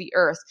 back into the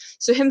earth.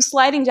 So him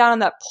sliding down on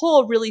that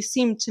pole really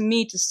seemed to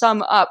me to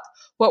sum up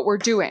what we're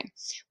doing.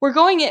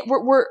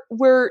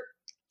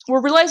 We're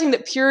realizing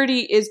that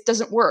purity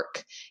doesn't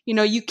work.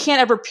 You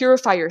can't ever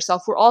purify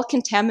yourself. We're all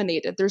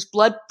contaminated. There's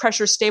blood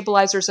pressure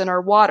stabilizers in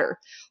our water.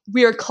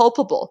 We are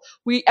culpable.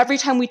 Every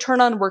time we turn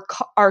on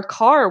our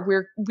car,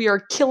 we are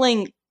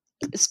killing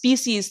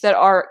species that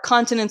are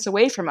continents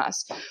away from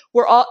us.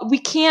 We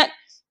can't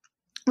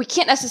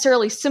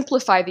necessarily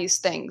simplify these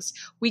things.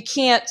 We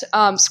can't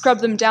scrub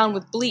them down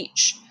with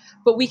bleach,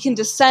 but we can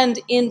descend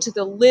into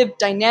the lived,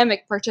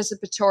 dynamic,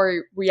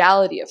 participatory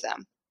reality of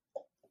them.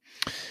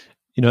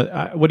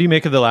 What do you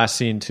make of the last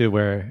scene too,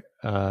 where,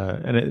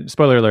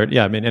 spoiler alert,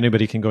 yeah,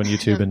 anybody can go on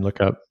YouTube and look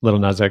up Lil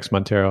Nas X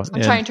Montero.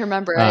 I'm trying to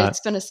remember.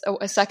 It's been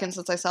a second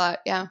since I saw it.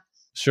 Yeah.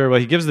 Sure. Well,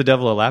 he gives the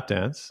devil a lap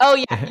dance. Oh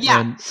yeah,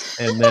 yeah.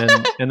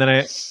 and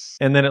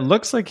then it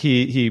looks like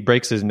he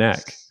breaks his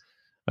neck,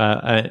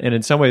 and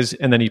in some ways,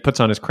 and then he puts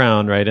on his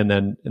crown, right, and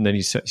then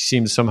he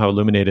seems somehow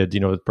illuminated,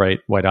 with bright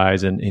white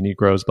eyes, and he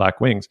grows black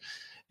wings,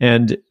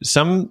 and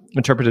some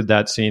interpreted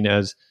that scene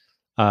as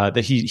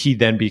that he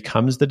then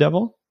becomes the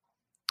devil.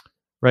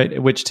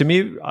 Right. Which to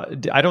me,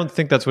 I don't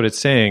think that's what it's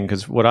saying,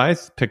 because what I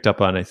picked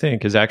up on, I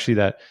think, is actually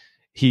that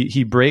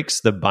he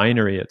breaks the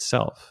binary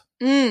itself.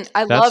 Love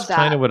that. That's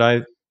kind of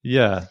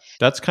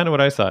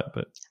what I thought.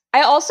 But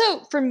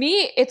for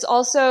me, it's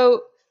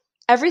also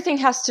everything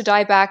has to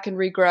die back and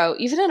regrow,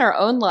 even in our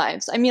own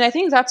lives. I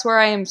think that's where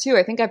I am too.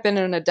 I think I've been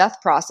in a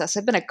death process.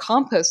 I've been a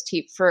compost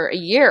heap for a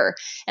year,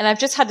 and I've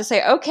just had to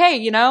say, okay,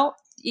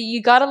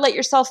 you got to let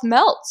yourself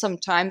melt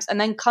sometimes and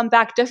then come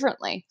back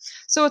differently.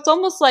 So it's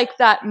almost like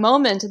that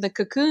moment in the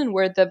cocoon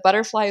where the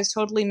butterfly is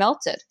totally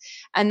melted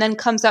and then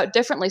comes out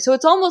differently. So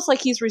it's almost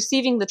like he's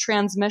receiving the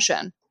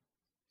transmission.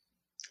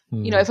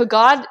 If a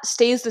God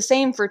stays the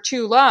same for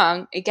too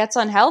long, it gets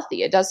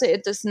unhealthy.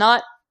 It's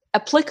not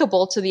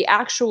applicable to the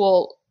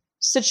actual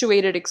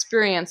situated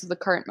experience of the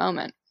current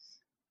moment.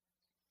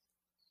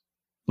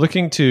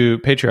 Looking to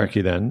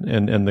patriarchy then,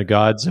 and the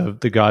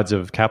gods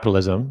of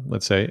capitalism,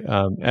 let's say,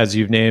 as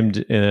you've named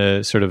in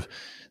a sort of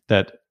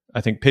that,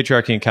 I think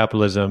patriarchy and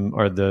capitalism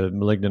are the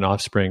malignant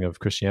offspring of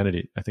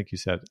Christianity, I think you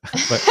said.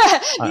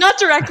 But, not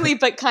directly,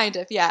 but kind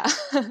of, yeah.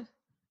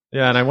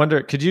 Yeah, and I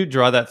wonder, could you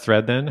draw that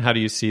thread then? How do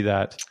you see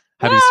that?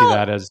 How do you see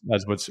that as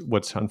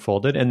what's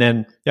unfolded? And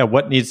then,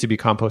 what needs to be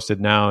composted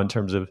now in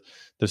terms of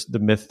the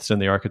myths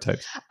and the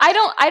archetypes?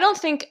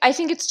 I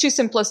think it's too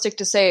simplistic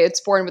to say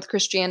it's born with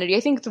Christianity. I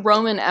think the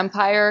Roman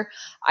Empire,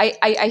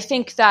 I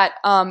think that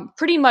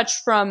pretty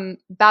much from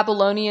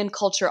Babylonian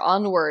culture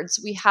onwards,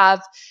 we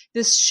have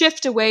this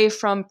shift away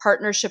from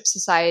partnership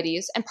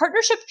societies. And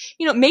partnership,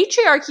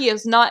 matriarchy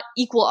is not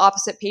equal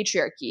opposite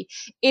patriarchy.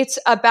 It's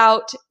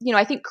about,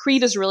 I think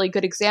Crete is a really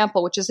good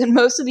example, which is in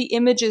most of the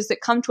images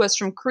that come to us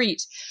from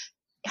Crete,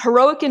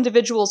 heroic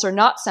individuals are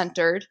not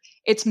centered.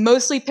 It's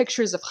mostly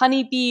pictures of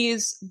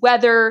honeybees,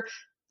 weather,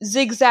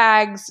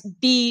 zigzags,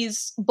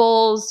 bees,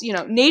 bulls.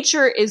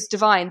 Nature is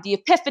divine. The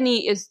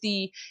epiphany is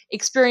the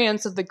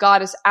experience of the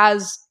goddess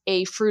as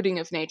a fruiting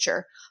of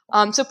nature.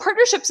 So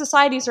partnership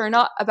societies are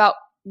not about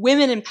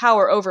women in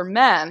power over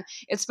men.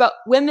 It's about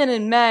women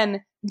and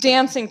men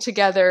dancing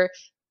together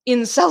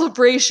in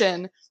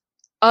celebration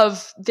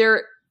of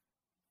their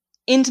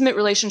intimate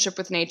relationship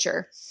with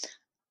nature.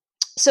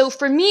 So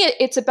for me,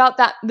 it's about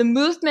the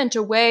movement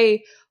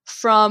away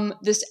from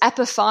this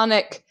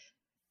epiphonic,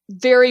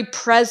 very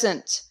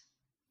present,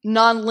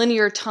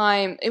 nonlinear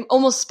time,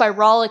 almost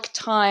spiralic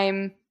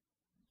time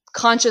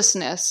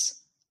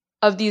consciousness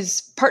of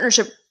these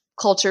partnership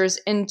cultures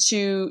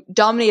into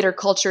dominator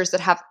cultures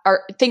that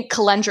think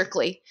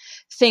calendrically,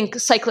 think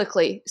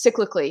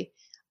cyclically,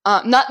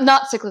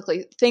 not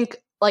cyclically, think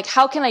like,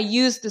 how can I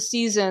use the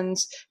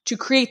seasons to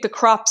create the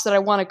crops that I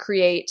want to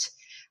create?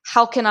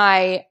 How can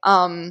I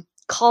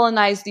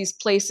colonize these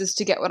places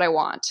to get what I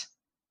want?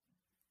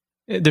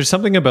 There's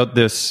something about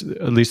this,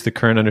 at least the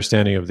current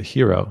understanding of the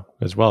hero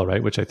as well,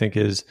 right? Which I think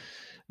is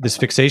this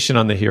fixation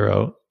on the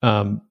hero.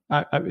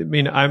 I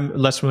mean, I'm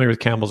less familiar with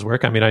Campbell's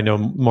work. I mean, I know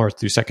more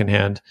through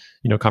secondhand,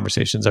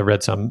 conversations. I've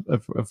read some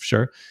of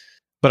sure.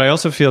 But I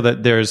also feel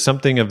that there's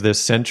something of this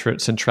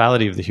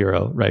centrality of the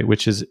hero, right?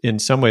 Which is in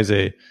some ways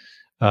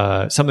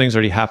something's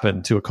already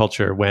happened to a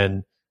culture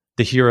when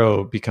the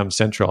hero becomes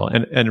central.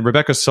 And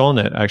Rebecca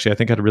Solnit, actually, I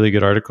think had a really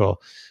good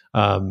article.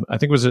 I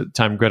think it was at the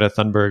time Greta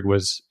Thunberg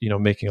was,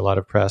 making a lot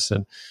of press,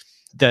 and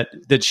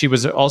that she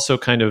was also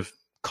kind of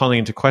calling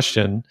into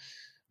question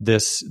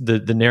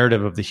the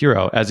narrative of the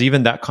hero as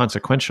even that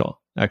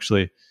consequential,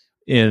 actually,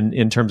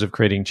 in terms of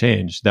creating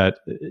change. That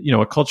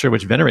a culture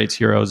which venerates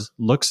heroes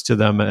looks to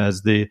them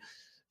as the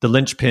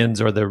linchpins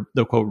or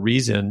the quote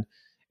reason,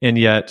 and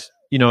yet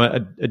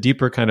a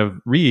deeper kind of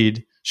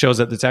read shows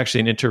that it's actually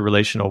an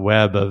interrelational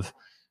web of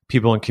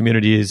people and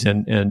communities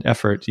and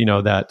effort,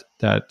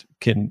 that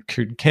can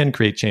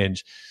create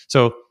change.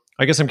 So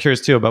I guess I'm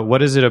curious too about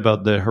what is it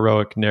about the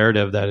heroic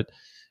narrative that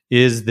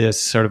is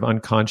this sort of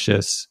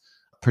unconscious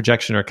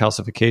projection or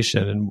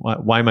calcification, and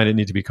why might it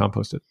need to be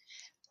composted?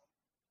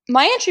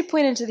 My entry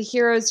point into the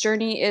hero's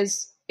journey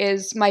is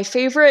my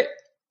favorite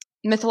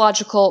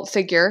mythological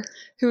figure,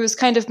 who is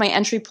kind of my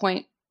entry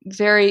point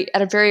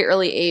at a very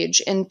early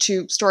age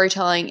into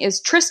storytelling,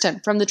 is Tristan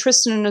from the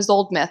Tristan and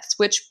Isolde myths,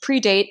 which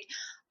predate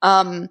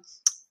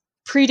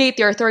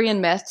the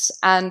Arthurian myths,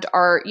 and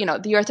are,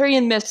 the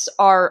Arthurian myths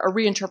are a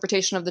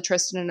reinterpretation of the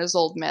Tristan and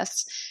Isolde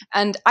myths.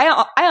 And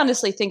I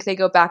honestly think they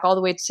go back all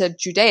the way to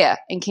Judea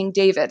and King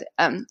David.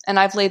 And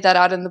I've laid that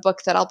out in the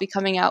book that I'll be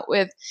coming out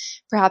with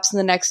perhaps in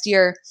the next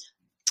year.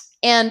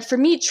 And for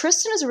me,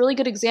 Tristan is a really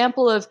good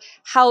example of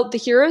how the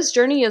hero's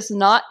journey is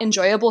not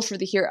enjoyable for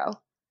the hero.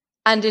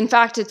 And in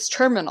fact, it's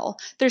terminal.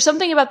 There's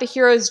something about the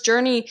hero's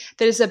journey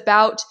that is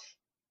about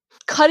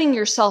cutting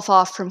yourself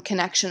off from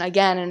connection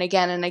again and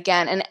again and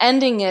again, and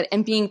ending it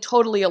and being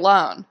totally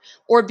alone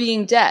or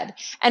being dead.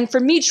 And for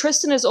me,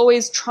 Tristan is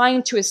always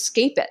trying to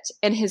escape it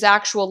in his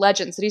actual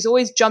legends, that he's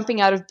always jumping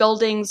out of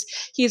buildings.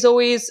 He's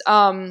always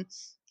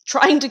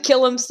trying to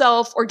kill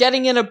himself, or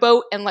getting in a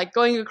boat and like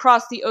going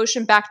across the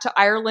ocean back to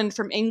Ireland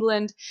from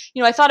England.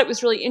 I thought it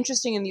was really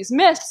interesting in these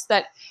myths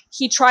that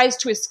he tries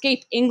to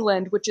escape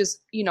England, which is,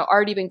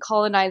 already been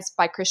colonized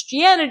by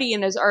Christianity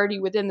and is already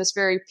within this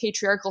very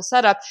patriarchal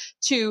setup,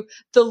 to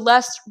the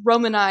less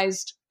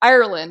Romanized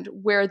Ireland,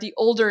 where the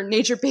older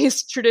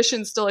nature-based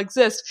traditions still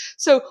exist.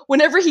 So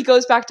whenever he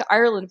goes back to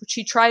Ireland, which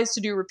he tries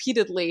to do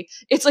repeatedly,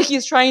 it's like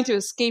he's trying to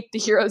escape the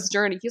hero's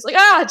journey. He's like,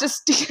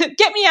 just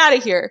get me out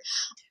of here.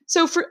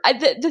 So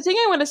the thing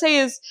I want to say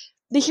is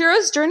the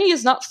hero's journey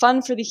is not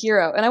fun for the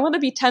hero. And I want to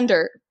be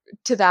tender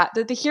to that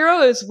the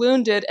hero is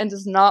wounded and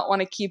does not want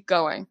to keep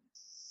going.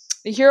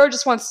 The hero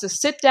just wants to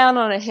sit down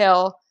on a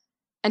hill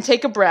and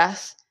take a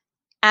breath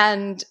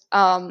and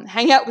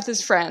hang out with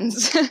his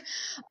friends.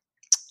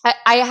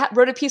 I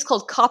wrote a piece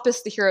called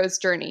Coppice the Hero's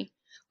Journey,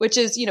 which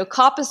is,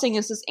 coppicing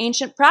is this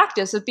ancient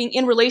practice of being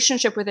in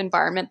relationship with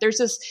environment. There's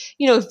this,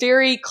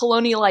 very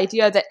colonial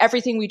idea that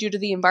everything we do to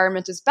the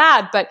environment is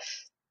bad, but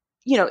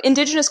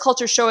indigenous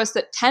cultures show us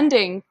that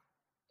tending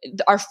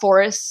our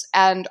forests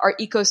and our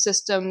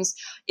ecosystems,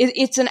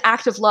 it's an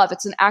act of love.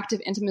 It's an act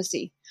of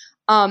intimacy.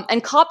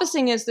 And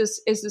coppicing is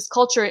this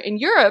culture in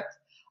Europe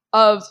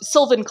of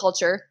sylvan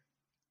culture,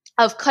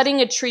 of cutting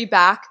a tree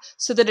back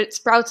so that it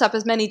sprouts up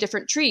as many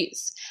different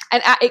trees.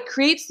 And it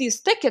creates these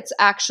thickets,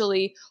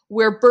 actually,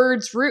 where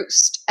birds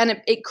roost,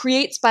 and it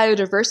creates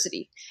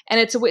biodiversity. And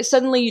it's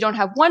suddenly you don't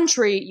have one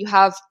tree, you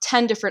have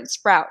 10 different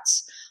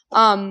sprouts.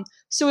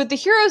 So with the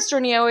hero's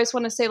journey, I always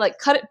want to say,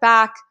 cut it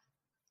back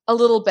a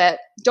little bit.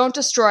 Don't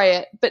destroy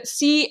it, but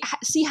see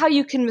how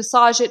you can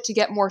massage it to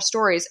get more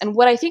stories. And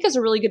what I think is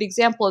a really good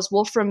example is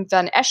Wolfram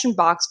von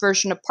Eschenbach's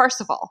version of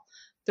Parsifal,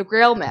 the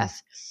Grail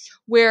myth,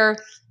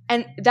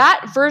 and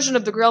that version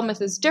of the Grail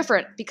myth is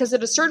different because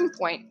at a certain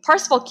point,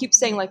 Parsifal keeps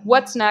saying,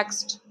 what's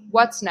next?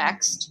 What's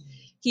next?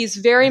 He's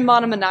very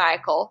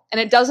monomaniacal, and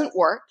it doesn't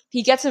work.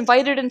 He gets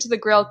invited into the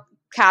Grail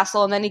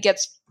castle, and then he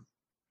gets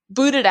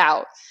booted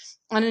out.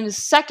 And in his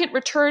second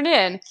return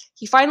in,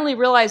 he finally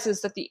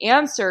realizes that the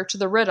answer to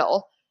the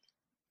riddle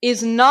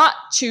is not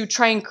to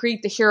try and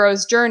create the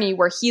hero's journey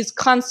where he's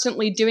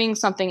constantly doing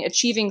something,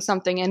 achieving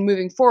something, and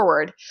moving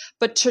forward,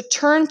 but to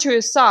turn to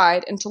his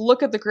side and to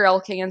look at the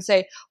Grail King and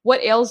say,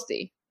 what ails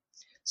thee?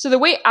 So the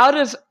way out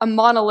of a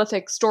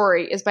monolithic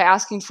story is by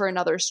asking for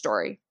another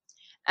story.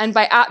 And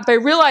by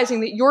realizing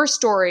that your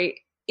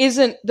story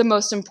isn't the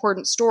most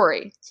important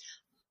story.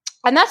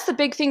 And that's the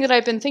big thing that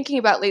I've been thinking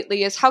about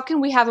lately is how can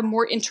we have a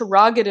more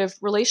interrogative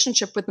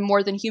relationship with the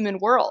more than human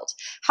world?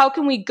 How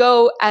can we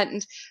go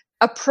and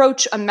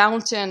approach a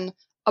mountain,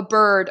 a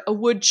bird, a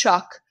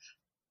woodchuck,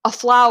 a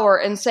flower,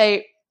 and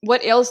say,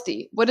 what ails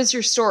thee? What is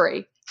your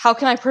story? How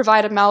can I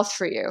provide a mouth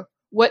for you?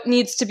 What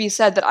needs to be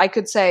said that I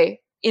could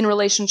say in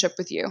relationship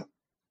with you?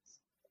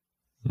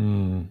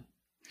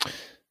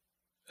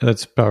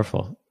 That's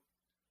powerful.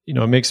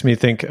 It makes me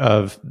think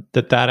of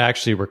that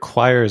actually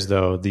requires,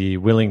 though, the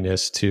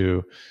willingness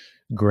to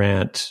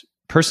grant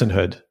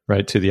personhood,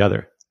 right, to the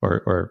other,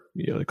 or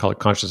they call it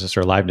consciousness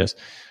or aliveness,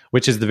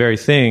 which is the very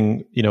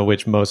thing,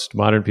 which most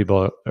modern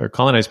people or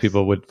colonized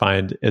people would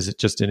find as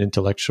just an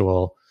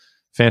intellectual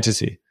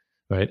fantasy,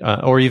 right?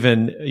 Or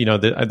even,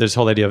 this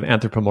whole idea of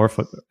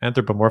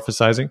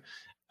anthropomorphizing,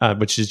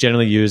 which is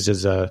generally used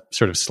as a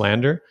sort of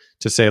slander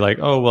to say like,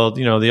 oh, well,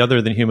 the other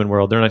than human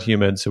world, they're not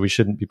human, so we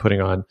shouldn't be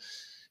putting on,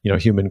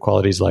 human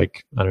qualities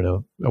like, I don't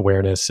know,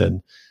 awareness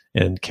and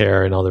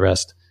care and all the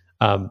rest.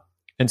 And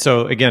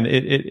so again,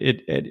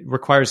 it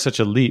requires such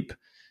a leap.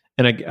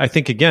 And I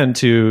think again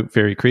to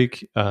Fairy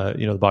Creek,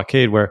 the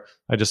blockade, where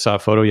I just saw a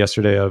photo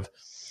yesterday of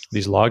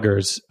these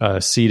loggers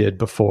seated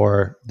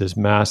before this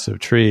massive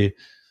tree,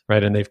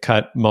 right? And they've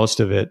cut most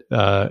of it,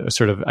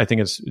 sort of, I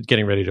think it's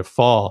getting ready to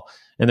fall.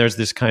 And there's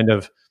this kind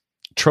of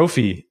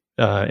trophy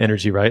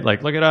energy, right?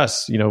 Like, look at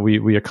us,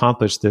 we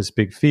accomplished this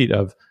big feat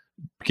of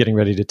getting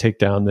ready to take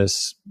down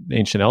this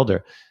ancient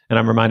elder. And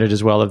I'm reminded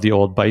as well of the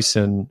old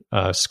bison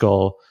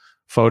skull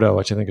photo,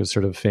 which I think is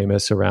sort of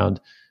famous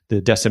around the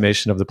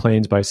decimation of the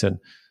plains bison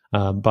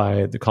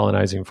by the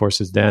colonizing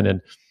forces then. And,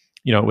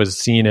 it was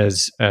seen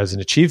as an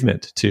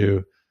achievement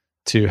to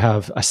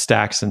have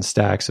stacks and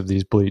stacks of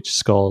these bleached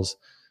skulls,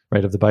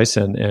 right, of the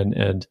bison,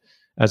 and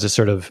as a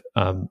sort of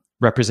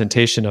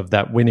representation of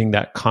that winning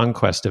that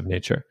conquest of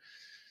nature.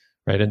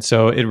 Right. And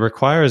so it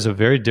requires a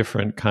very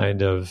different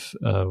kind of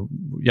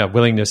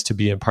willingness to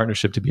be in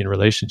partnership, to be in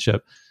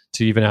relationship,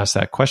 to even ask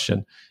that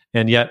question.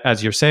 And yet,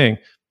 as you're saying,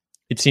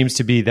 it seems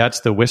to be that's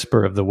the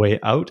whisper of the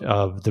way out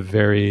of the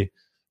very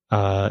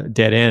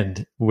dead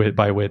end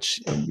by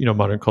which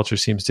modern culture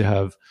seems to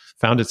have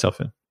found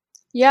itself in.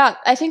 Yeah,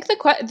 I think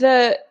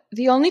the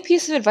only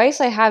piece of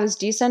advice I have is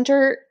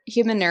decenter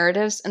human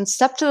narratives and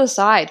step to the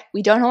side.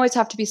 We don't always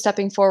have to be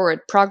stepping forward.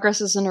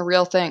 Progress isn't a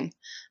real thing.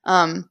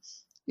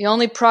 The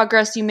only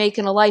progress you make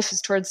in a life is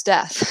towards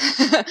death.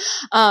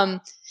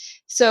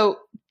 So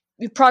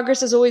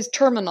progress is always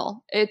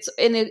terminal. It's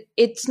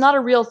not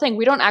a real thing.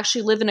 We don't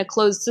actually live in a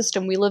closed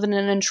system. We live in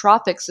an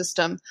entropic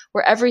system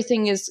where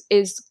everything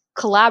is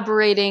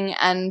collaborating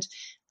and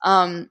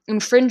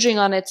infringing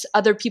on its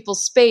other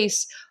people's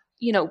space.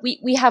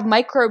 We have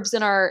microbes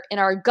in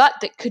our gut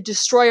that could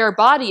destroy our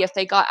body if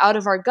they got out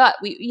of our gut.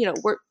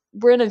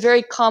 We're in a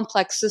very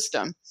complex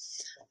system.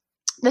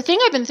 The thing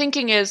I've been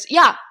thinking is,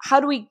 how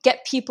do we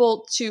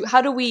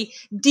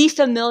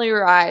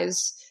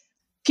defamiliarize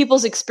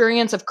people's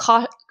experience of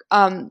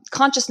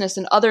consciousness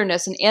and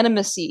otherness and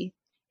animacy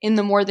in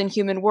the more than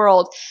human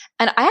world?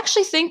 And I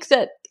actually think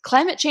that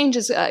climate change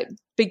is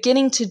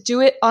beginning to do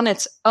it on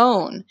its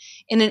own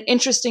in an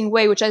interesting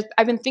way, which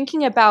I've been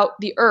thinking about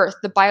the Earth,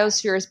 the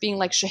biosphere, as being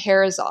like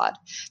Scheherazade,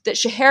 that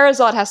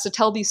Scheherazade has to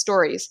tell these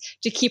stories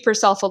to keep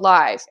herself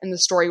alive in the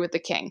story with the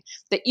king,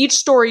 that each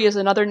story is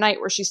another night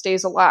where she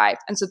stays alive.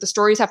 And so the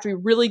stories have to be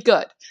really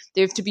good.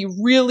 They have to be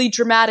really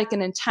dramatic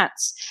and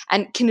intense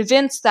and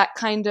convince that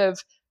kind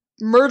of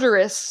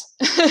murderous,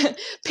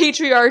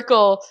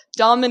 patriarchal,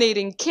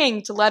 dominating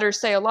king to let her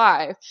stay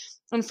alive.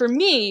 And for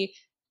me,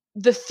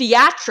 the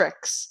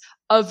theatrics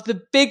of the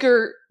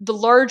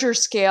larger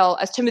scale,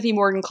 as Timothy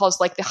Morgan calls,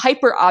 like the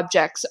hyper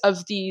objects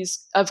of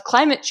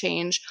climate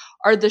change,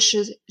 are the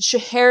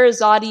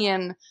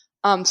Scheherazadean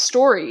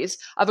stories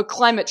of a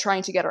climate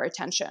trying to get our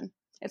attention.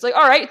 It's like,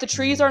 all right, the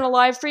trees aren't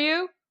alive for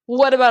you. Well,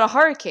 what about a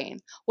hurricane?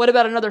 What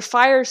about another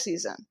fire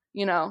season?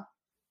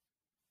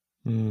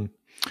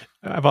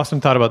 I've often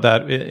thought about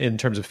that in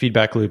terms of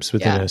feedback loops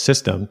within a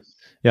system.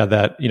 Yeah,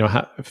 that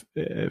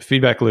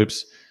feedback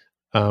loops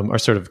are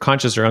sort of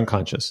conscious or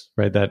unconscious,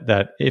 right?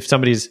 That if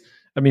somebody's,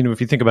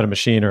 if you think about a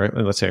machine or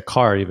let's say a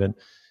car, even,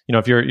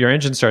 if your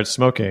engine starts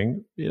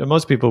smoking,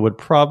 most people would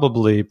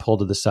probably pull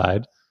to the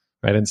side,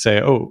 right, and say,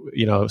 oh,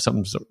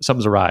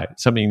 something's awry,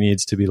 something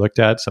needs to be looked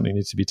at, something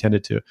needs to be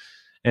tended to,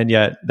 and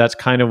yet that's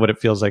kind of what it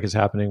feels like is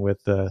happening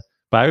with the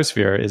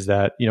biosphere. Is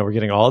that we're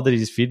getting all of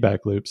these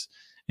feedback loops,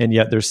 and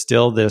yet there's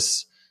still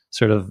this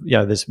sort of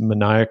this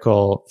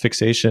maniacal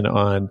fixation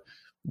on,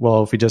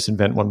 well, if we just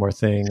invent one more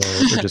thing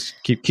or just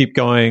keep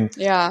going,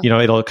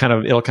 it'll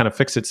kind of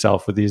fix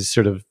itself with these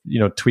sort of,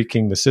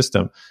 tweaking the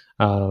system.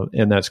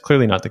 And that's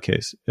clearly not the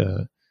case,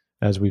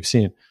 as we've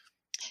seen.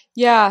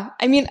 Yeah.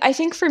 I mean, I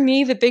think for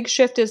me, the big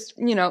shift is,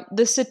 the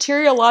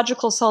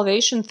soteriological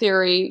salvation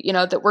theory,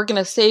 that we're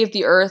going to save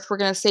the earth, we're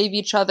going to save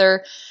each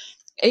other.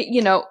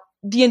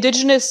 The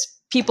indigenous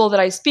people that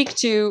I speak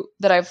to,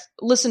 that I've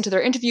listened to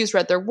their interviews,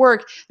 read their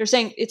work, they're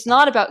saying it's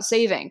not about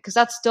saving, because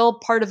that's still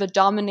part of a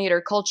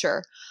dominator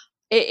culture.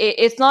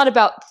 It's not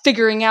about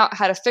figuring out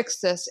how to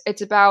fix this.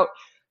 It's about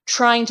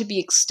trying to be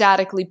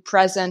ecstatically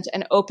present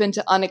and open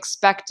to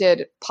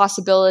unexpected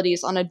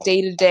possibilities on a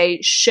day-to-day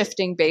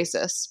shifting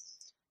basis.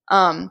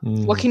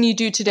 What can you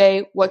do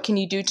today? What can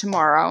you do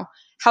tomorrow?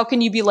 How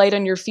can you be light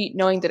on your feet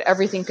knowing that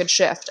everything could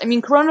shift? I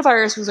mean,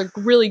 coronavirus was a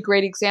really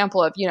great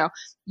example of,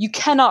 you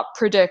cannot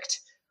predict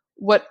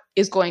what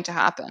is going to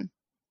happen.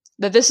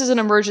 That this is an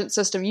emergent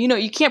system.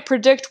 You can't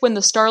predict when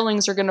the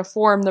starlings are going to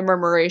form the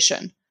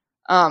murmuration.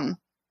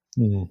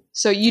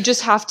 So you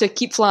just have to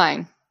keep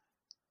flying.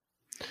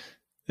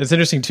 It's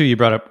interesting too, you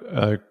brought up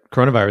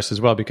coronavirus as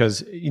well,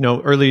 because,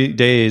 early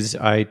days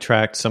I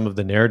tracked some of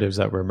the narratives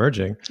that were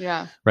emerging.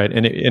 Yeah. Right.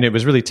 And it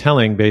was really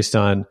telling based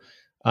on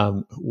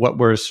what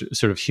were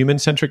sort of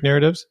human-centric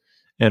narratives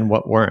and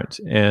what weren't.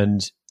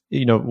 And,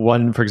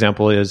 one, for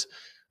example, is,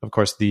 of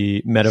course,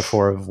 the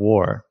metaphor of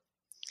war,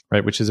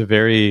 right, which is a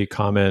very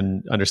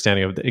common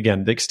understanding of,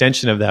 again, the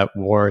extension of that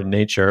war in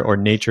nature, or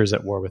nature's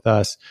at war with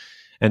us.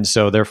 And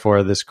so,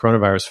 therefore, this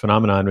coronavirus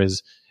phenomenon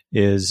is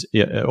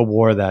a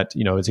war that,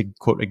 is a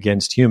quote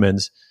against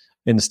humans,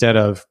 instead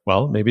of,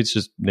 well, maybe it's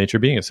just nature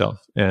being itself.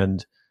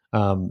 And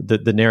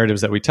the narratives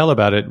that we tell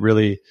about it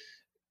really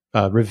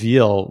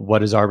reveal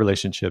what is our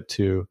relationship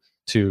to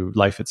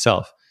life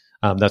itself.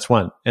 That's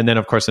one. And then,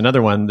 of course,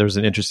 another one, there's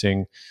an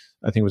interesting,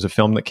 I think it was a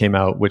film that came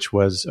out, which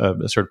was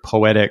a sort of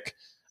poetic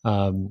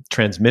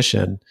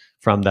transmission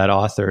from that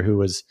author who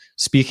was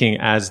speaking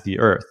as the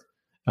earth,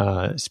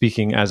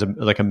 speaking as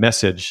a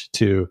message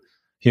to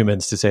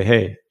humans to say,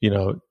 hey,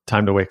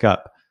 time to wake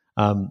up.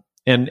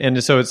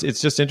 And so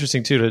it's just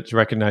interesting too to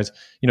recognize,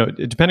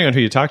 depending on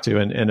who you talk to,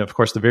 and of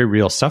course the very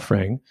real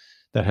suffering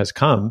that has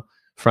come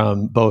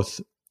from both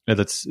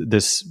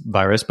this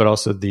virus, but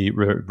also the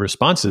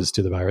responses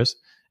to the virus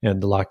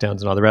and the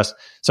lockdowns and all the rest.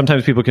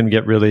 Sometimes people can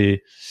get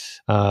really,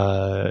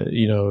 what's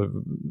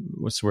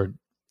the word,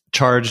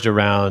 charged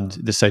around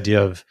this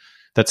idea of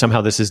that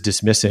somehow this is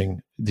dismissing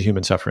the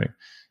human suffering,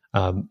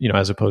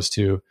 as opposed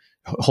to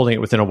holding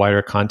it within a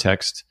wider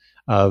context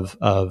of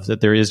that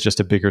there is just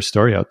a bigger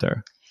story out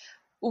there.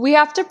 We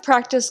have to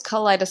practice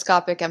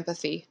kaleidoscopic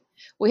empathy.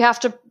 We have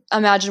to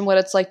imagine what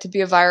it's like to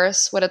be a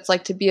virus, what it's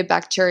like to be a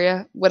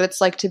bacteria, what it's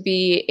like to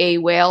be a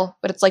whale,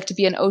 what it's like to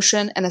be an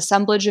ocean, an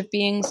assemblage of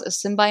beings, a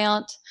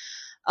symbiont.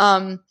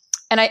 And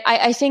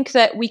I think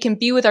that we can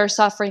be with our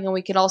suffering, and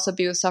we can also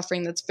be with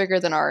suffering that's bigger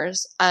than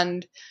ours.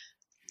 And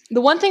the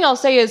one thing I'll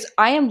say is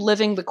I am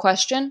living the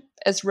question,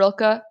 as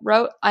Rilke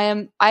wrote.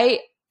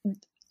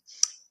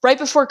 Right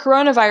before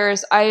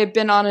coronavirus, I had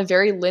been on a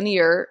very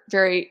linear,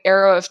 very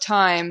arrow of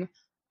time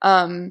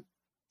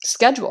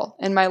schedule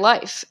in my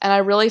life. And I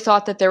really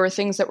thought that there were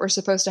things that were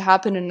supposed to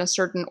happen in a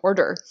certain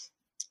order,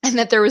 and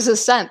that there was a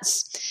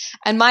sense.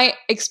 And my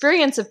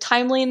experience of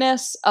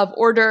timeliness, of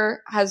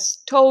order, has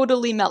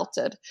totally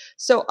melted.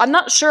 So I'm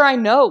not sure I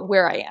know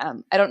where I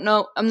am. I don't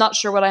know. I'm not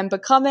sure what I'm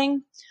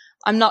becoming.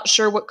 I'm not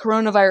sure what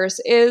coronavirus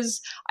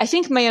is. I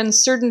think my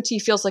uncertainty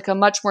feels like a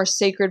much more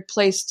sacred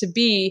place to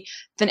be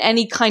than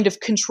any kind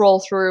of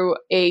control through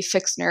a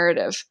fixed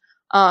narrative.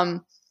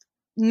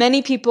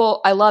 Many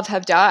people I love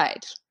have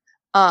died.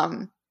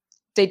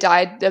 They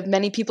died.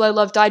 Many people I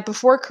love died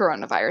before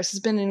coronavirus. It's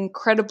been an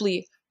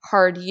incredibly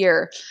hard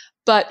year.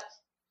 But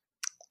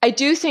I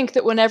do think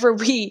that whenever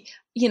we,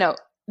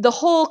 the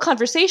whole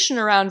conversation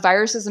around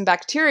viruses and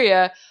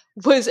bacteria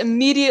was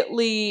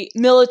immediately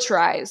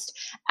militarized.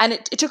 And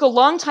it took a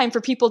long time for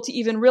people to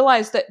even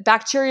realize that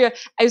bacteria,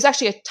 it was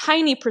actually a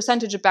tiny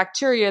percentage of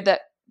bacteria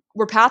that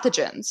were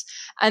pathogens,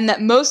 and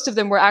that most of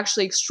them were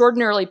actually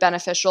extraordinarily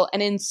beneficial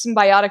and in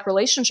symbiotic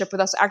relationship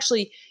with us.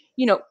 Actually,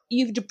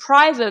 you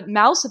deprive a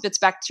mouse of its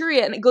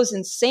bacteria and it goes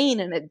insane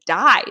and it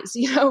dies,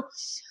 So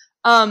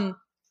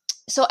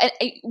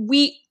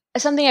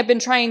something I've been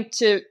trying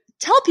to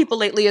tell people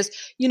lately is,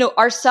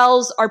 our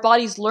cells, our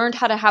bodies learned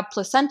how to have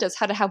placentas,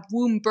 how to have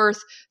womb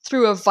birth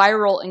through a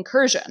viral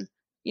incursion.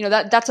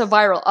 That's a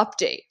viral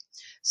update.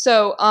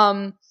 So,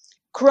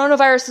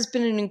 coronavirus has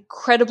been an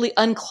incredibly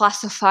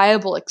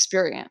unclassifiable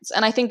experience.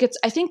 And I think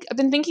I've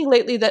been thinking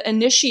lately that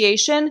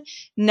initiation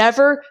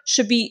never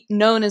should be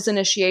known as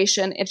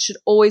initiation. It should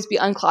always be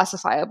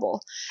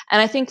unclassifiable.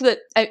 And I think that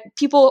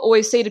people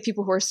always say to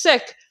people who are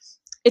sick,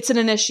 it's an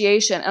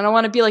initiation. And I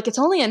want to be like, it's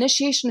only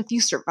initiation if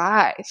you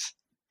survive.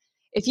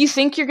 If you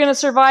think you're going to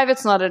survive,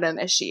 it's not an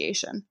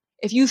initiation.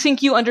 If you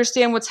think you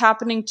understand what's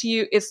happening to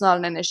you, it's not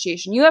an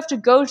initiation. You have to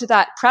go to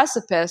that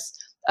precipice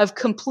of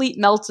complete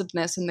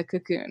meltedness in the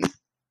cocoon.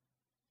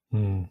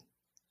 Well,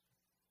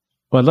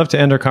 I'd love to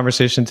end our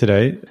conversation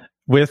today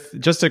with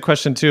just a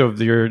question too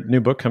of your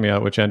new book coming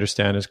out, which I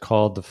understand is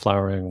called The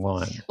Flowering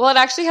Wand. Well, it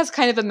actually has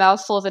kind of a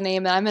mouthful of a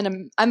name,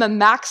 and I'm a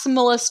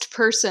maximalist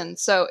person,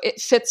 so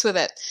it fits with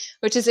it,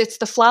 which is it's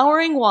The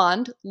Flowering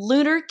Wand,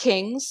 Lunar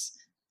Kings,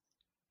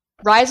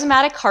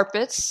 rhizomatic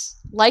carpets,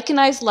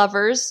 lichenized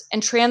lovers,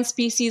 and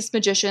trans-species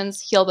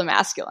magicians heal the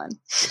masculine.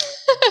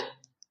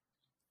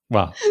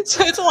 Wow.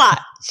 So it's a lot.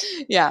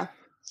 Yeah.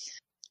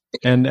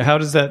 And how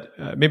does that,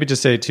 maybe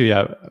just say too,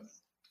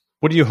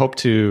 what do you hope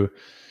to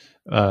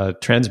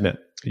transmit?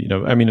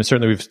 I mean,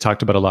 certainly we've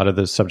talked about a lot of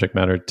the subject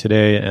matter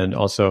today, and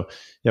also,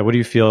 what do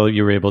you feel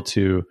you were able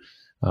to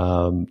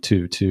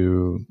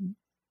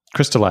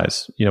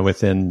crystallize,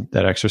 within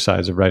that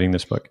exercise of writing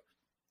this book?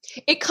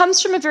 It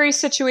comes from a very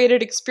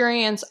situated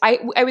experience. I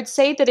would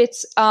say that it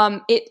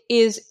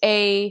is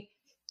a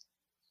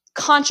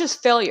conscious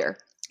failure,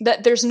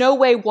 that there's no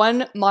way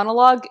one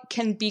monologue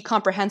can be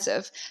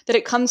comprehensive, that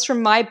it comes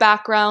from my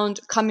background,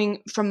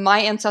 coming from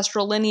my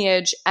ancestral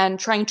lineage, and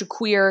trying to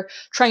queer,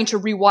 trying to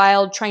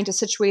rewild, trying to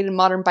situate in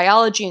modern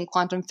biology and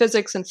quantum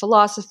physics and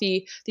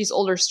philosophy these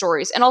older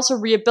stories, and also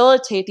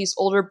rehabilitate these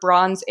older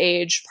Bronze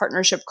Age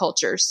partnership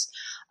cultures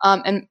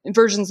and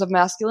versions of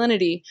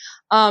masculinity.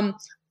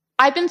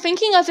 I've been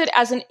thinking of it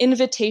as an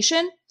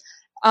invitation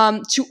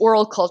to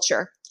oral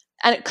culture.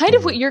 And kind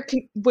of what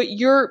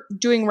you're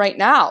doing right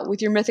now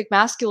with your Mythic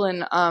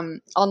Masculine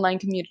online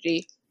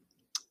community.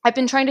 I've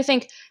been trying to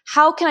think,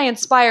 how can I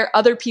inspire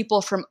other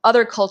people from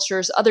other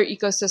cultures, other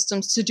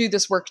ecosystems to do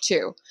this work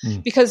too?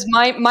 Because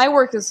my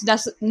work is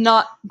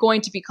not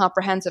going to be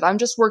comprehensive. I'm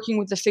just working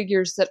with the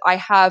figures that I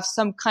have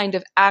some kind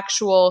of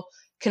actual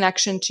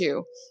connection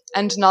to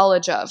and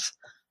knowledge of.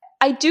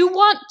 I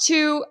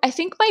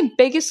think my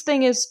biggest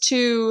thing is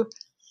to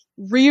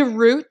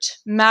reroute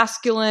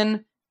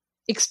masculine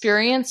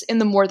experience in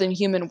the more than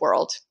human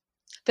world.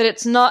 That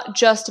it's not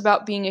just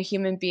about being a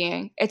human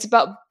being. It's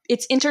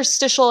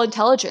interstitial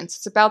intelligence.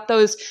 It's about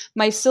those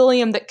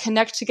mycelium that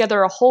connect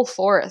together a whole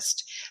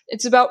forest.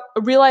 It's about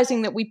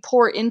realizing that we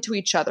pour into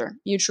each other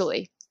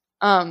mutually.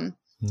 And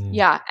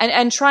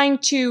trying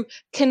to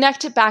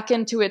connect it back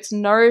into its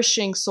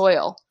nourishing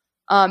soil.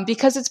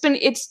 Because it's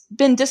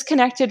been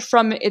disconnected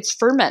from its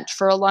ferment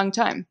for a long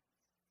time.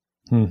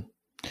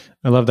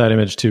 I love that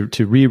image, to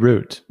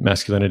reroute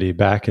masculinity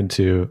back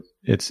into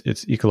its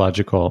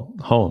ecological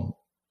home,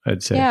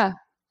 I'd say. Yeah.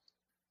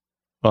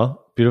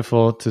 Well,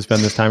 beautiful to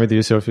spend this time with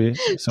you, Sophie.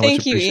 So Thank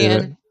much you, appreciate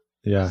Ian. it.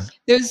 Yeah.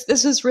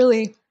 This was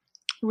really,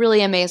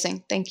 really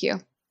amazing. Thank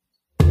you.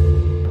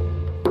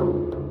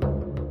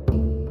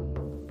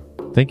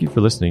 Thank you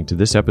for listening to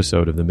this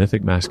episode of The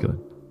Mythic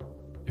Masculine.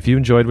 If you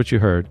enjoyed what you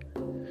heard,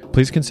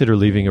 please consider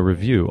leaving a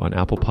review on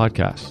Apple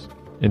Podcasts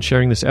and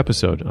sharing this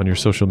episode on your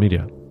social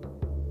media.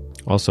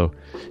 Also,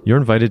 you're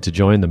invited to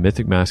join the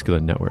Mythic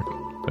Masculine Network,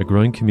 a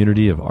growing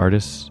community of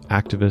artists,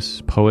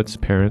 activists, poets,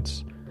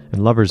 parents,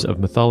 and lovers of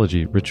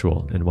mythology,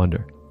 ritual, and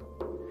wonder.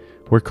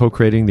 We're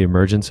co-creating the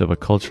emergence of a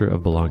culture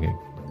of belonging,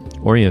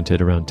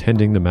 oriented around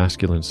tending the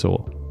masculine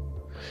soul.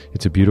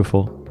 It's a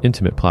beautiful,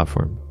 intimate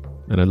platform,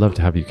 and I'd love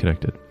to have you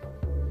connected.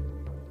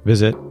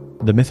 Visit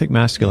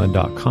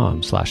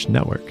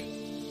themythicmasculine.com/network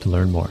to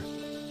learn more.